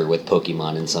made over with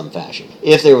Pokemon in some fashion.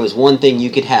 If there was one thing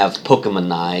you could have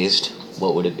Pokemonized,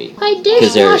 what would it be? My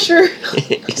 'Cause there- dishwasher.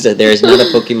 So there is not a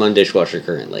Pokemon dishwasher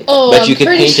currently. Oh, but I'm you could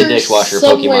pretty paint sure a dishwasher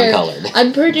somewhere- Pokemon colored.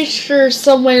 I'm pretty sure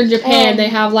somewhere in Japan Oh. they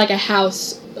have like a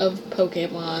house of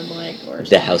Pokemon, or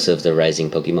The House of the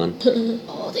Rising Pokemon.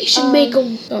 Oh, they should make a.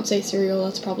 Don't say cereal.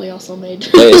 That's probably also made.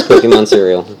 Oh, it's Pokemon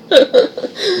cereal.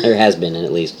 There has been,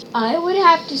 at least. I would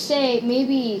have to say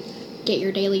maybe Get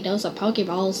your daily dose of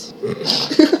Pokeballs.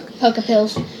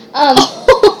 Pokepills.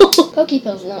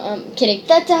 Pokepills. No, I'm kidding.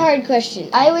 That's a hard question.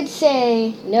 I would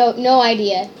say no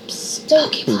idea. So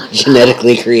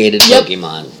Genetically created Yep.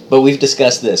 Pokemon. But we've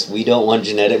discussed this. We don't want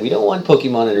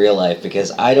Pokemon in real life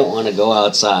because I don't want to go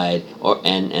outside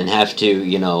and have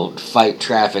to, fight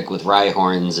traffic with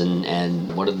Rhyhorns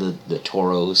and what are the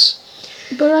Tauros.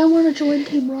 But I want to join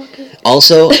Team Rocket.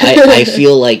 Also, I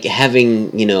feel like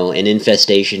having, an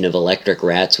infestation of electric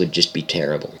rats would just be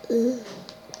terrible.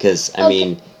 Because, I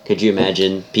mean, could you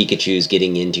imagine Pikachu's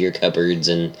getting into your cupboards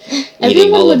and eating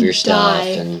Everyone all of would your stuff? die.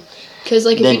 And Because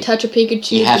if Then you touch a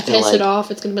Pikachu, you you have to, piss like- it off,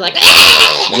 it's gonna be like.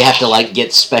 you have to,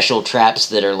 get special traps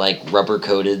that are, rubber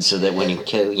coated so that when you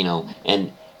kill,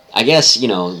 and I guess,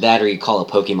 that or you call a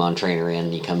Pokemon trainer in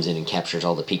and he comes in and captures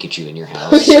all the Pikachu in your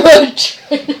house.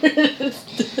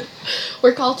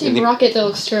 We're called Team Rocket. They'll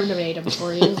exterminate them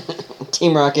for you.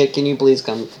 Team Rocket, can you please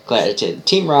come?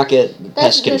 Team Rocket,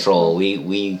 That's pest control.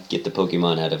 We get the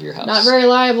Pokemon out of your house. Not very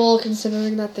liable,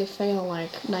 considering that they fail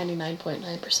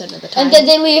 99.9% of the time. and then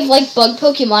they leave bug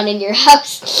Pokemon in your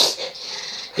house.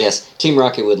 Yes, Team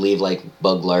Rocket would leave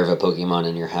bug larva Pokemon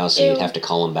in your house, and Ew. you'd have to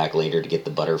call them back later to get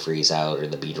the Butterfrees out or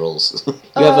the Beedrills. you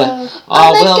Oh have my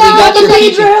God, we got the your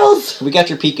Beedrills! we got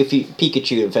your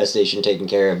Pikachu infestation taken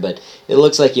care of, but it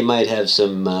looks like you might have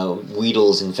some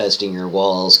Weedles infesting your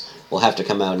walls. We'll have to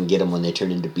come out and get them when they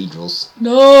turn into Beedrills.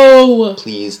 No!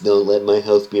 Please don't let my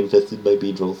house be infested by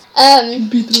Beedrills.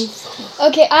 Beedrills.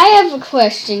 Okay, I have a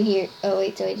question here. Oh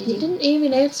wait, did You you? didn't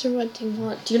even answer what you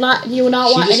want. Do you not want She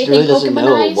just anything really doesn't know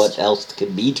Pokemonized? what else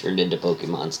could be turned into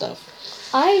Pokemon stuff.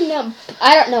 I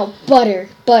don't know. Butter.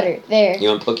 There. You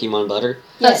want Pokemon butter?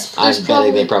 Yes. I'm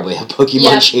betting they probably have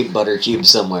Pokemon-shaped butter cubes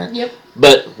somewhere. Yep.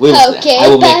 But Okay, I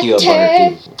will make you a butter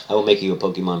butter. cube. I will make you a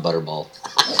Pokemon butterball.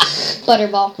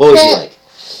 Butterball. What would you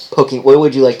like? What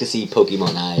would you like to see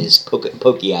Pokemonized?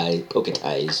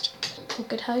 Poketized?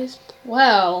 Poketized?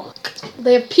 Well,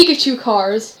 they have Pikachu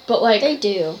cars, but They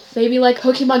do. maybe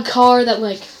Pokemon car that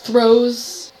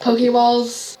throws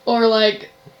Pokeballs or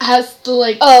has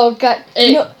to Oh god.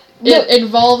 It- no. it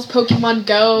involves Pokemon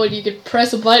Go and you could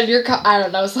press a button in your car. I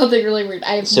don't know, something really weird.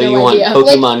 I have So no you want idea.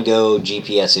 Pokemon Go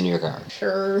GPS in your car?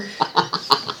 Sure.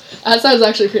 That sounds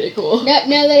actually pretty cool. Now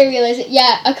that I realize it,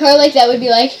 yeah, a car like that would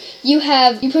be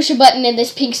you push a button and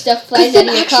this pink stuff flies out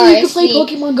of your car. you at can play speed.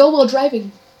 Pokemon Go while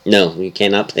driving. No, you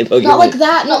cannot play Pokemon. Not like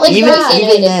that. Not like Even-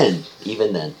 that.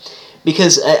 Even then.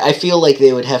 Because I feel like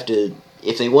they would have to...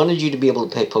 If they wanted you to be able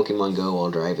to play Pokemon Go while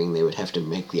driving, they would have to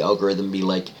make the algorithm be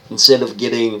like, instead of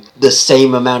getting the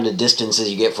same amount of distance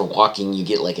as you get for walking, you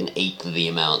get like an eighth of the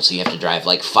amount. So you have to drive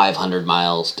like 500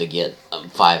 miles to get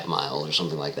 5 miles or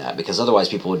something like that. Because otherwise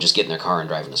people would just get in their car and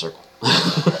drive in a circle.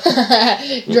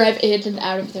 Drive in and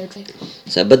out of their drive.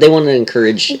 So, but they want to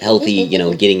encourage healthy,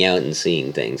 getting out and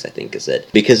seeing things, I think is it.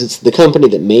 Because it's the company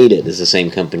that made it is the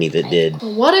same company that did...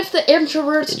 What if the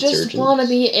introverts just Insurgents. want to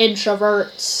be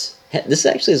introverts? This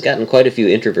actually has gotten quite a few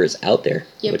introverts out there,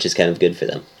 Yep. which is kind of good for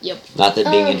them. Yep. Not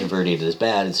that being introverted is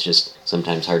bad, it's just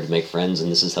sometimes hard to make friends, and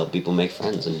this has helped people make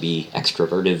friends and be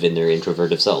extrovertive in their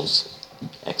introvertive selves.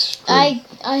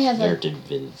 I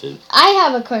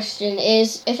have a question.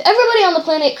 Is if everybody on the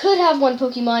planet could have one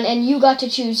Pokemon and you got to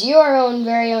choose your own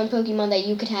very own Pokemon that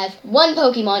you could have one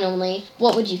Pokemon only,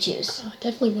 what would you choose? I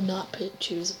definitely would not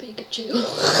choose a Pikachu.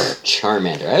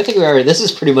 Charmander. I think this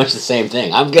is pretty much the same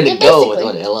thing. I'm gonna Yeah, go with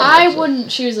basically. what Ella I said. wouldn't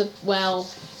choose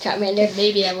Charmander.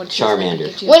 maybe I would choose Charmander. a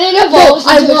Pikachu. When it No, evolves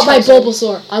I into a want my Charizard.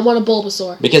 Bulbasaur. I want a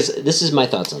Bulbasaur. Because this is my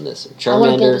thoughts on this. I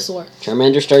want a Charmander. Bulbasaur.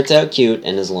 Charmander starts out cute,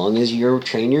 and as long as you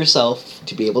train yourself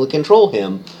to be able to control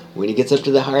him, when he gets up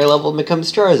to the higher level and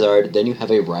becomes Charizard, then you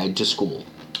have a ride to school.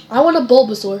 I want a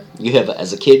Bulbasaur. You have,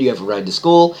 as a kid, you have a ride to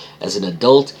school. As an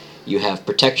adult, you have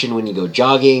protection when you go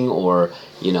jogging, or,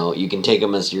 you can take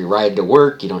them as your ride to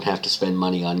work. You don't have to spend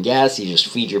money on gas. You just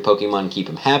feed your Pokemon, keep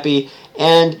them happy,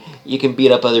 and you can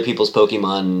beat up other people's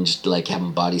Pokemon and just, have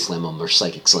them body slam them, or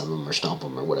psychic slam them, or stomp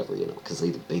them, or whatever, because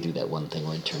they do that one thing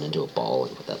where they turn into a ball,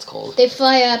 and what that's called. They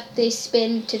fly up, they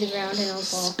spin to the ground, and all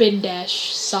fall. Spin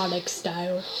Dash, Sonic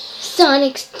style.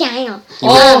 Sonic style.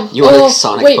 You want a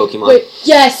Sonic wait, Pokemon? Wait,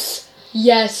 yes.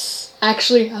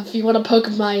 Actually, if you want a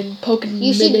Pokemon,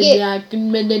 You should get-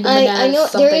 I know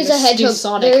there is a hedgehog.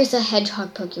 Sonic. There is a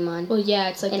hedgehog Pokemon, Well, yeah,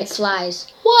 it's like and it flies.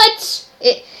 what?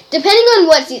 Depending on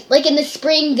like in the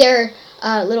spring, they're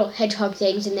little hedgehog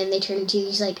things, and then they turn into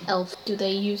these elf. Do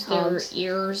they use their Hogs.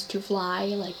 ears to fly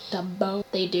like Dumbo?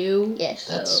 They do. Yes.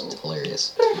 That's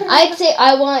hilarious. I'd say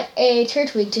I want a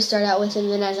Turtwig to start out with,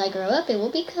 and then as I grow up, it will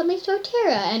become a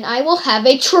Torterra, and I will have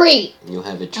a tree You'll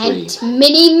have a tree. and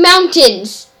many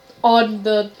mountains On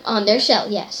the on their shell.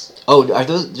 Yes. Oh,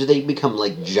 do they become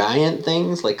giant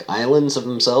things, like islands of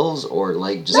themselves, or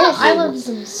just Yes. islands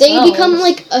themselves. They become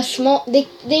a small. They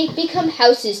become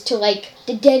houses to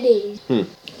the Dedes.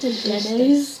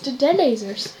 The Dedes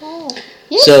are small.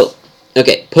 Yes. So,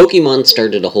 okay, Pokemon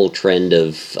started a whole trend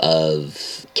of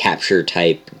capture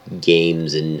type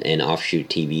games and offshoot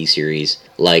TV series.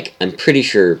 I'm pretty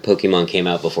sure Pokemon came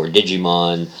out before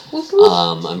Digimon. Whoop, whoop.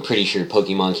 I'm pretty sure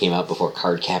Pokemon came out before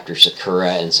Cardcaptor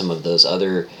Sakura and some of those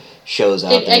other shows out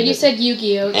there. And you that- said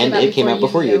Yu-Gi-Oh! And it came out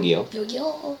before Yu-Gi-Oh!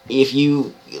 Yu-Gi-Oh! If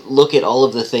you look at all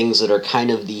of the things that are kind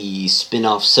of the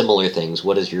spin-off similar things,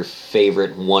 what is your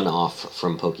favorite one-off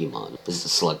from Pokemon? This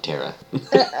is Slugterra.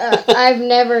 I've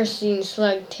never seen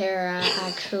Slugterra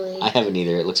actually. I haven't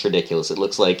either. It looks ridiculous. It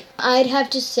looks like... I'd have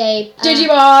to say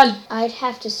Digimon! I'd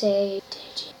have to say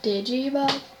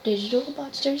Digimon. Digital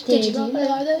monsters. Digimon Digimon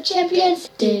are the champions.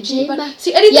 Digimon. Digimon.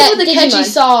 See, anything Yeah, with a catchy Digimon.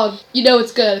 song, you know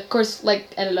it's good. Of course, I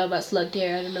don't know about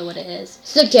Slugterra. I don't know what it is.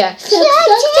 Slugterra.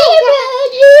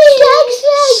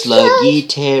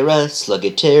 Sluggy-Terra,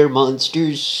 Sluggy-Terra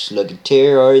monsters,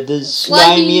 Sluggy-Terra are the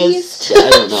slimiest. Sluggiest. I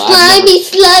don't know. Slimy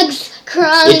slugs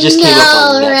crawling It just came up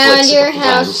all on Netflix around a your couple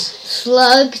house. times.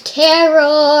 Slug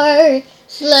terror.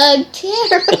 Slug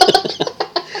terror.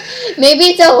 Maybe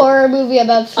it's a horror movie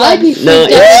about I'd be slugs. No,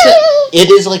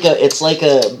 freaked out. it's like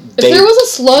a... If there was a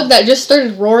slug that just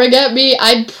started roaring at me,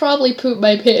 I'd probably poop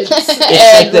my pants It's and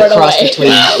like the run cross away.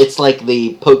 between. It's like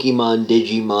the Pokemon,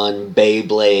 Digimon,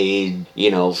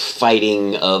 Beyblade,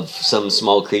 fighting of some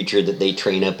small creature that they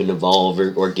train up and evolve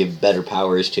or give better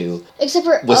powers to Except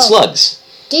for with slugs.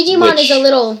 Digimon which is a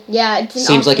little it's an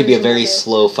Seems like it'd be a very version of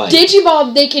slow fight.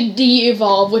 Digimon, they can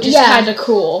de-evolve, which is Yeah. kind of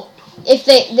cool. it.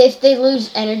 If they lose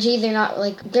energy, they're not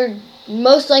they're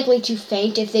most likely to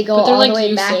faint if they go But they're, all the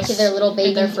way back to useless their little in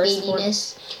baby their firstborn.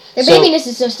 babiness. Their So- babiness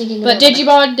is so stinking. But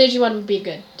Digimon would be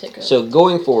good to go. So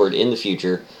going forward in the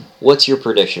future, what's your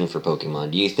prediction for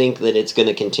Pokemon? Do you think that it's going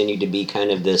to continue to be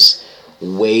kind of this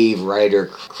wave rider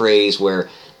craze where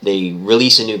they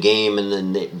release a new game and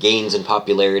then it gains in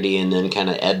popularity and then kind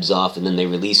of ebbs off and then they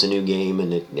release a new game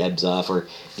and it ebbs off? Or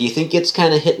do you think it's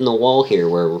kind of hitting the wall here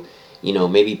where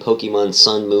maybe Pokemon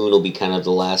Sun Moon will be kind of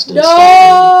the last installment.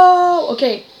 No!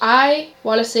 Okay, I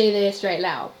want to say this right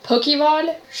now.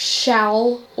 Pokemon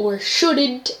shall or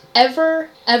shouldn't ever,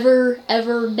 never,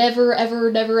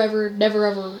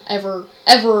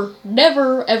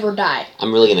 die.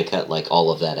 I'm really going to cut,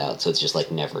 all of that out, so it's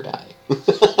just, never die.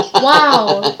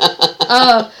 Wow.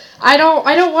 I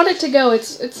don't want it to go.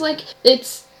 It's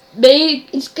made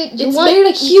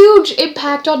a huge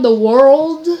impact on the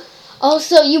world.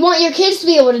 Also, you want your kids to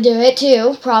be able to do it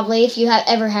too, probably, if you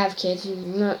ever have kids.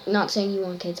 I'm not saying you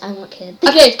want kids. I want kids.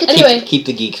 Okay, anyway. Keep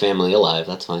the geek family alive,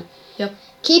 that's fine. Yep.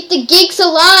 Keep the geeks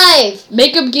alive!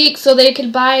 Make them geeks so they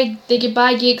can buy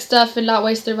geek stuff and not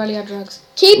waste their money on drugs.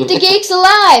 Keep the geeks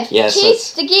alive! Yes, Keep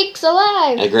the geeks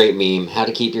alive! A great meme. How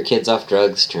to keep your kids off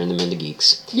drugs, turn them into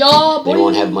geeks. Yeah, boy. They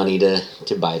won't have money to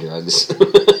buy drugs.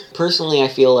 Personally, I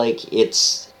feel like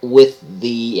it's... With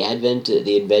the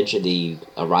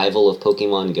arrival of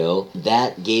Pokemon Go,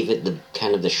 that gave it the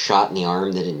kind of the shot in the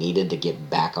arm that it needed to get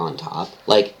back on top.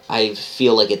 I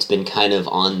feel like it's been kind of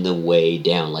on the way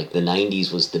down. The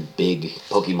 90s was the big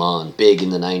Pokemon, big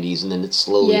in the 90s, and then it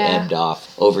slowly ebbed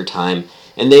off over time.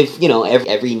 And they've,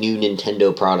 every new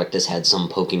Nintendo product has had some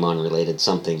Pokemon-related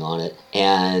something on it.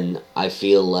 And I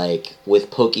feel like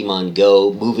with Pokemon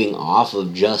Go moving off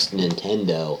of just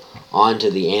Nintendo onto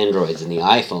the Androids and the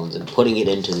iPhones and putting it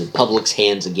into the public's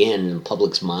hands again and the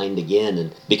public's mind again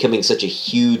and becoming such a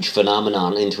huge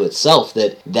phenomenon into itself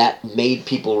that made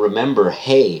people remember,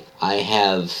 hey, I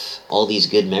have all these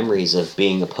good memories of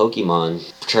being a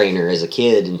Pokemon trainer as a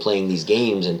kid and playing these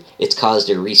games, and it's caused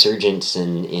a resurgence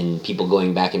in people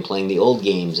going back and playing the old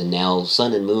games, and now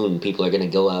Sun and Moon, people are going to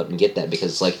go out and get that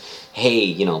because it's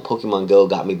hey, Pokemon Go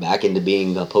got me back into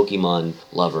being a Pokemon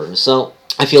lover. So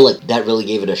I feel like that really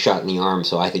gave it a shot in the arm,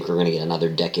 so I think we're going to get another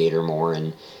decade or more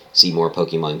and see more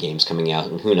Pokemon games coming out,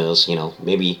 and who knows,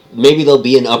 maybe there'll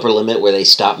be an upper limit where they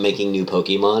stop making new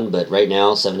Pokemon, but right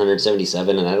now,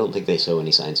 777, and I don't think they show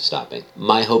any signs of stopping.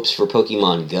 My hopes for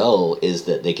Pokemon Go is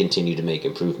that they continue to make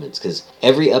improvements, because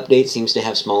every update seems to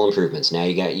have small improvements. Now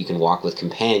you can walk with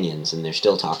companions, and they're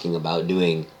still talking about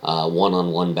doing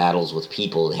one-on-one battles with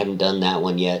people. They haven't done that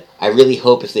one yet. I really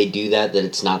hope if they do that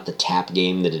it's not the tap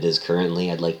game that it is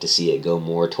currently. I'd like to see it go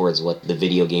more towards what the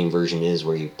video game version is,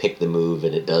 where you pick the move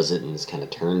and it does it and it's kind of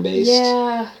turn-based.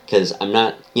 Yeah. Because I'm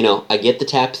not, I get the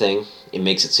tap thing. It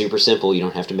makes it super simple. You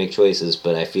don't have to make choices,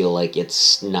 but I feel like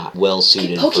it's not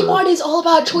well-suited Pokemon is all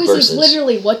about choices, versus.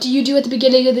 Literally. What do you do at the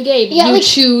beginning of the game? Yeah, you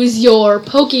choose your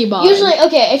Pokemon. Usually,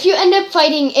 okay, if you end up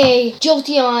fighting a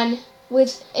Jolteon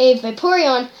with a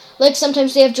Vaporeon,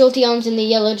 sometimes they have Jolteons in the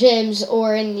yellow gyms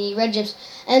or in the red gyms,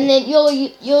 and then you'll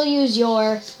use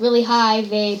your really high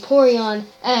Vaporeon,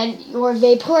 and your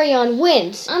Vaporeon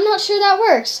wins. I'm not sure that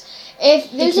works.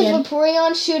 If there's a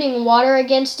Vaporeon shooting water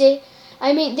against it,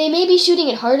 I mean, they may be shooting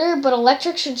it harder, but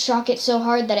electric should shock it so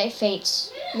hard that it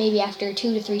faints, maybe after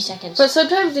 2 to 3 seconds. But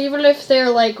sometimes even if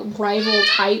they're, rival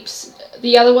types,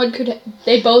 the other one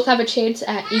they both have a chance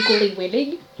at equally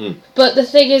winning. But the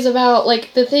thing is about,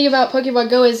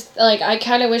 Pokemon Go is, I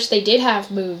kind of wish they did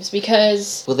have moves,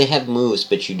 because... Well, they have moves,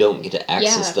 but you don't get to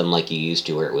access them like you used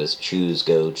to, where it was choose,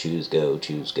 go, choose, go,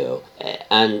 choose, go.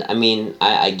 And, I mean,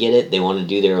 I get it. They want to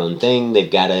do their own thing.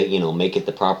 They've got to, make it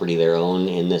the property their own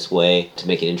in this way, to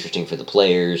make it interesting for the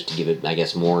players, to give it, I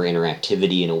guess, more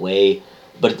interactivity in a way.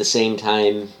 But at the same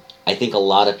time, I think a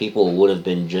lot of people would have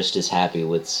been just as happy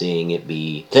with seeing it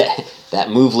be that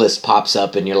move list pops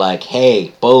up and you're like,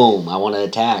 hey, boom, I want to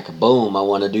attack. Boom, I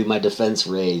want to do my defense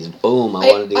raise. Boom, I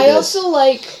want to do this. I also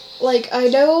I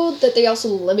know that they also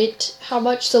limit how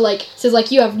much. So it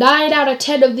says you have 9 out of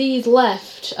 10 of these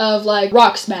left of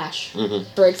Rock Smash,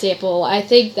 for example. I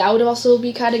think that would also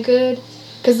be kind of good.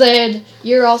 Because then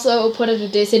you're also put at a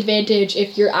disadvantage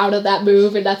if you're out of that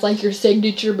move and that's your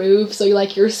signature move, so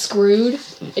you're screwed.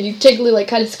 And you technically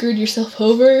kind of screwed yourself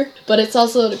over. But it's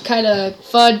also kind of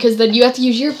fun because then you have to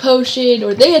use your potion,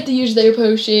 or they have to use their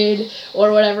potion,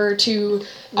 or whatever to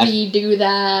redo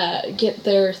that, get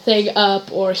their thing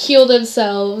up, or heal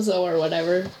themselves, or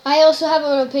whatever. I also have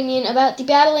an opinion about the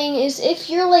battling is if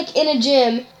you're in a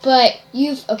gym, but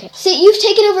say you've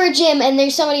taken over a gym and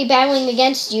there's somebody battling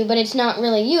against you, but it's not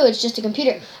really you, it's just a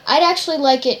computer. I'd actually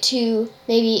like it to,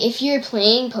 maybe if you're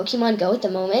playing Pokemon Go at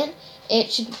the moment,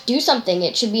 it should do something.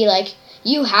 It should be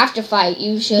you have to fight.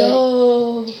 You should.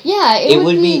 No. Yeah, it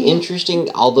would be interesting.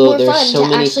 Although there's fun so to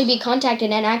many actually be contacted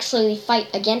and actually fight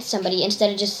against somebody instead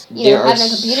of just having a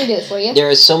computer do it for you. There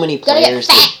are so many players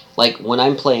that, when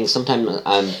I'm playing. Sometimes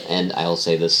and I'll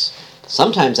say this.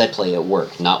 Sometimes I play at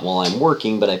work, not while I'm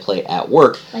working, but I play at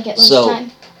work. At lunchtime. So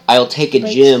I'll take a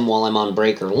breaks. gym while I'm on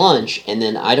break or lunch, and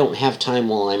then I don't have time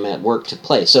while I'm at work to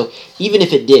play. So even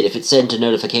if it sent a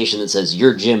notification that says,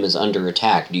 your gym is under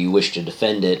attack, do you wish to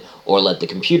defend it, or let the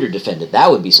computer defend it,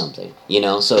 that would be something,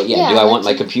 So Yeah, do I want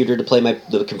my like- computer to play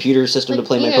the computer system to Like,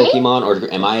 play my you know? Pokemon,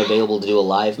 or am I available to do a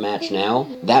live match now?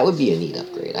 That would be a neat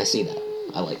upgrade. I see that.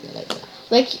 I like that idea.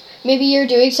 Like, maybe you're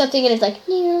doing something and it's like,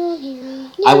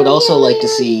 I would also like to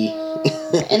see...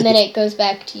 and then it goes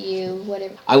back to you,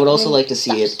 whatever. I would also like to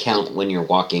Stop see it count when you're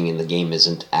walking and the game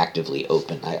isn't actively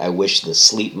open. I wish the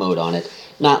sleep mode on it,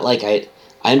 not like I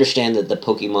understand that the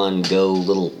Pokemon Go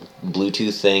little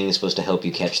Bluetooth thing is supposed to help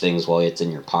you catch things while it's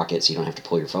in your pocket so you don't have to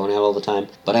pull your phone out all the time.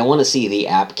 But I want to see the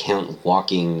app count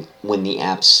walking when the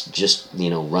app's just,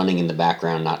 running in the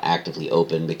background, not actively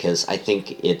open, because I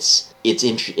think it's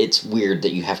weird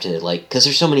that you have to, because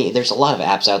there's a lot of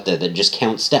apps out there that just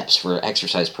count steps for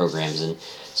exercise programs and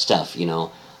stuff,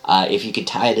 If you could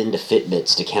tie it into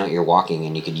Fitbits to count your walking,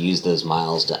 and you could use those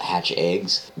miles to hatch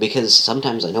eggs, because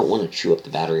sometimes I don't want to chew up the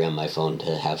battery on my phone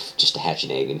to hatch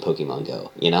an egg in Pokemon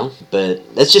Go, But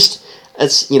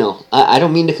I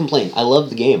don't mean to complain. I love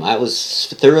the game. I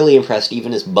was thoroughly impressed,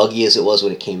 even as buggy as it was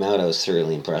when it came out. I was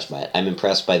thoroughly impressed by it. I'm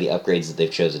impressed by the upgrades that they've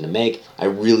chosen to make. I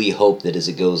really hope that as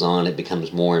it goes on, it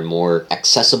becomes more and more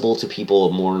accessible to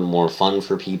people, more and more fun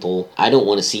for people. I don't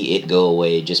want to see it go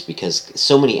away just because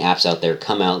so many apps out there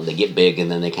come out and they get big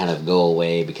and then they kind of go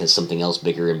away because something else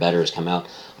bigger and better has come out.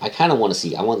 I want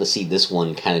to see this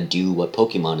one kind of do what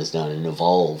Pokemon has done and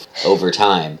evolve over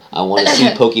time. I want to see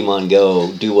Pokemon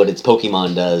Go do what its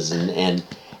Pokemon does and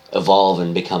evolve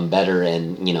and become better,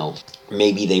 and,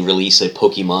 maybe they release a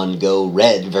Pokemon Go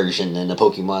Red version and a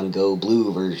Pokemon Go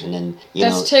Blue version, and,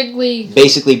 That's technically...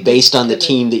 basically based on the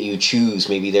team that you choose.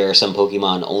 Maybe there are some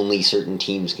Pokemon only certain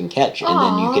teams can catch, and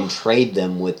then you can trade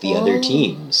them with the other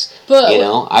teams. But,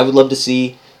 I would love to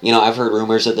see... I've heard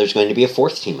rumors that there's going to be a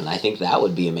fourth team, and I think that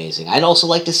would be amazing. I'd also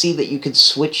like to see that you could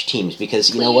switch teams, because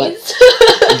you know what?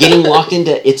 Getting locked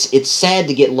into... It's sad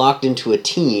to get locked into a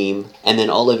team, and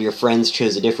then all of your friends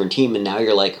chose a different team, and now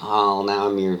you're like, oh, now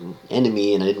I'm your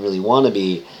enemy, and I didn't really want to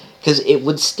be. Because it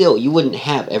would still... You wouldn't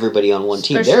have everybody on one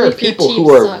team. Especially there are if your people team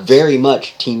who are sucks. very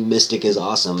much Team Mystic is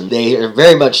awesome, and they are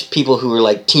very much people who are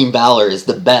like, Team Valor is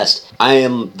the best.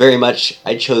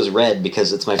 I chose red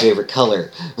because it's my favorite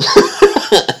color.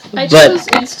 I But- chose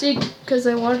Instinct because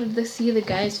I wanted to see the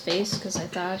guy's face because I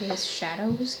thought his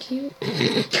shadow was cute.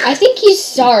 I think he's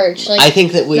Sarge. I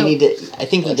think that No.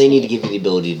 they need to give you the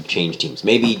ability to change teams.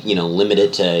 Maybe, limit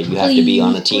it to you have to be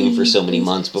on a team for so many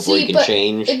months before you can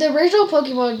change. In the original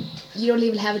Pokemon, you don't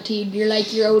even have a team. You're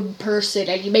like your own person,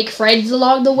 and you make friends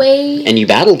along the way. And you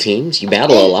battle teams. You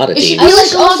battle a lot of It should teams. be I like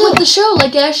like along also- with the show,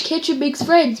 like Ash Ketchum makes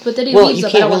friends, but then he Well, leaves you them.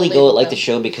 I can't don't wanna really live go with like the them.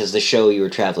 show, because the show you were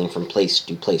traveling from place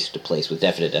to place to place with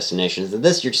definite destinations. And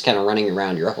this, you're just kind of running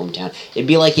around your hometown. It'd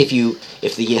be like if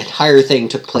the entire thing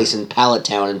took place in Pallet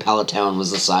Town, and Pallet Town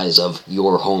was the size of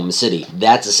your home city.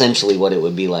 That's essentially what it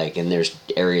would be like. And there's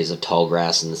areas of tall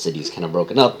grass, and the city's kind of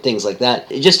broken up, things like that.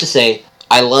 Just to say,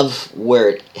 I love where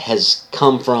it has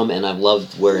come from, and I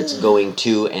love where it's going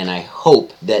to, and I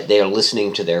hope that they are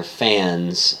listening to their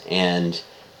fans and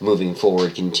moving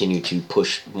forward continue to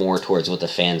push more towards what the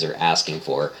fans are asking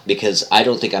for, because I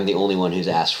don't think I'm the only one who's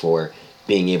asked for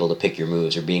being able to pick your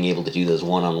moves or being able to do those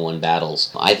one-on-one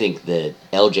battles. I think that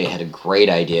LJ had a great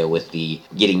idea with the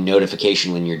getting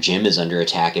notification when your gym is under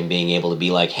attack and being able to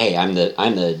be like, hey, I'm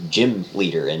the gym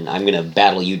leader, and I'm going to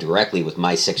battle you directly with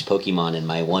my 6 Pokemon and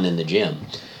my 1 in the gym.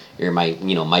 Or my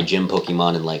gym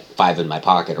Pokemon and like 5 in my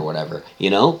pocket or whatever,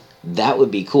 That would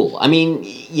be cool. I mean,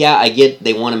 yeah, I get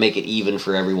they want to make it even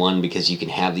for everyone, because you can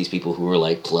have these people who are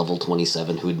like level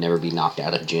 27 who would never be knocked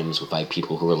out of gyms by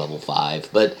people who are level 5,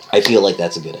 but I feel like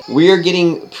that's a good idea. We are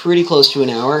getting pretty close to an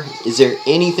hour. Is there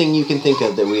anything you can think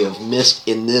of that we have missed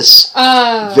in this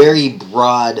very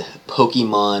broad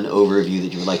Pokemon overview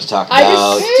that you would like to talk about?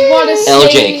 I just want to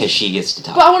LJ, say... because she gets to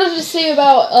talk. But I wanted to say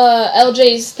about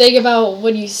LJ's thing about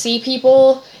when you see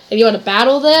people and you want to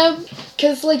battle them.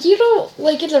 Because, you don't,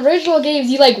 in the original games,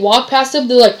 you, walk past them,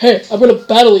 they're like, hey, I'm going to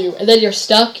battle you. And then you're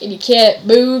stuck and you can't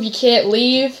move, you can't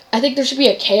leave. I think there should be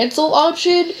a cancel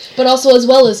option, but also as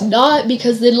well as not,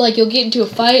 because then, you'll get into a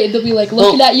fight and they'll be,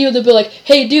 looking at you and they'll be like,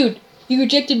 hey, dude, you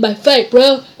rejected my fight,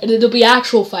 bro. And then there'll be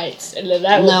actual fights. And then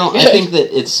that will be good. I think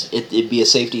that it'd be a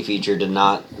safety feature to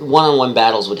not... One-on-one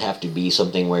battles would have to be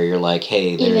something where you're like,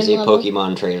 hey, there's Even a level.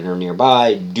 Pokemon trainer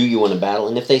nearby. Do you want to battle?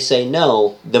 And if they say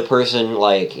no, the person,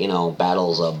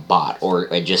 battles a bot. Or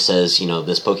it just says,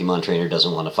 this Pokemon trainer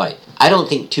doesn't want to fight. I don't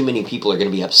think too many people are going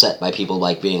to be upset by people,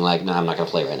 being like, no, I'm not going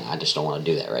to play right now. I just don't want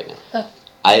to do that right now.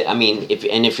 I mean, if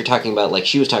you're talking about, like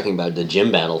she was talking about the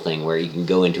gym battle thing, where you can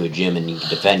go into a gym and you can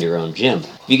defend your own gym.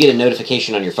 If you get a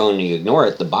notification on your phone and you ignore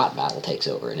it, the bot battle takes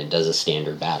over and it does a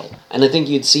standard battle. And I think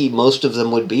you'd see most of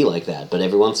them would be like that, but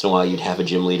every once in a while you'd have a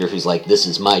gym leader who's like, this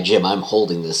is my gym, I'm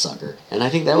holding this sucker. And I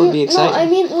think that would be exciting. No, I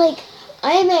mean, like,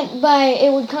 I meant by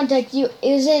it would contact you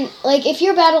isn't, like, if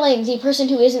you're battling the person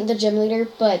who isn't the gym leader,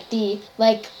 but the,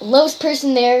 like, lowest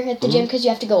person there at the gym, because you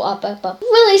have to go up.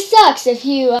 Really sucks if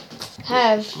you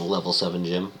have... A level 7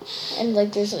 gym. And,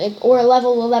 like, there's, like, or a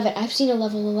level 11. I've seen a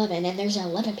level 11, and there's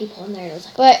 11 people in there.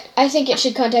 But I think it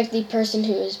should contact the person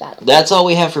who is battling. That's all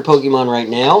we have for Pokemon right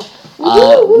now.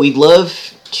 We'd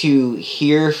love to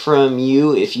hear from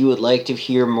you if you would like to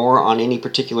hear more on any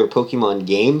particular Pokemon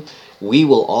game. We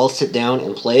will all sit down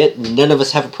and play it. None of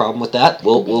us have a problem with that.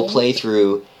 We'll play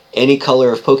through any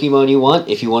color of Pokemon you want.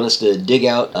 If you want us to dig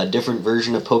out a different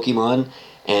version of Pokemon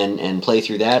and play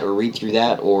through that, or read through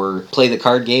that, or play the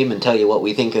card game and tell you what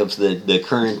we think of the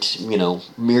current,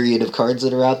 myriad of cards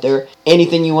that are out there.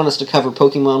 Anything you want us to cover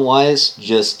Pokemon-wise,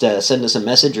 just send us a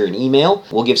message or an email.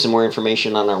 We'll give some more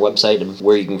information on our website and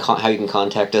where you can how you can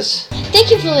contact us.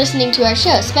 Thank you for listening to our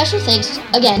show. Special thanks,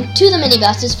 again, to the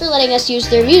Minibosses for letting us use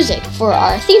their music for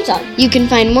our theme song. You can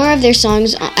find more of their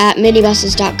songs at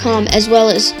minibosses.com, as well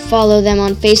as follow them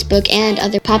on Facebook and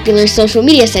other popular social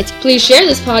media sites. Please share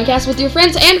this podcast with your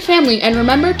friends and family, and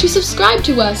remember to subscribe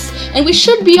to us. And we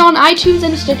should be on iTunes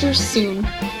and Stitcher soon.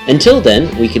 Until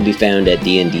then, we can be found at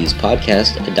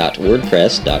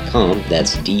dndspodcast.wordpress.com.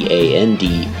 That's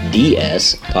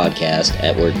DANDDS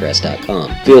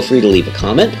podcast@wordpress.com. Feel free to leave a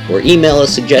comment or email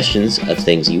us suggestions of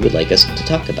things you would like us to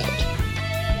talk about.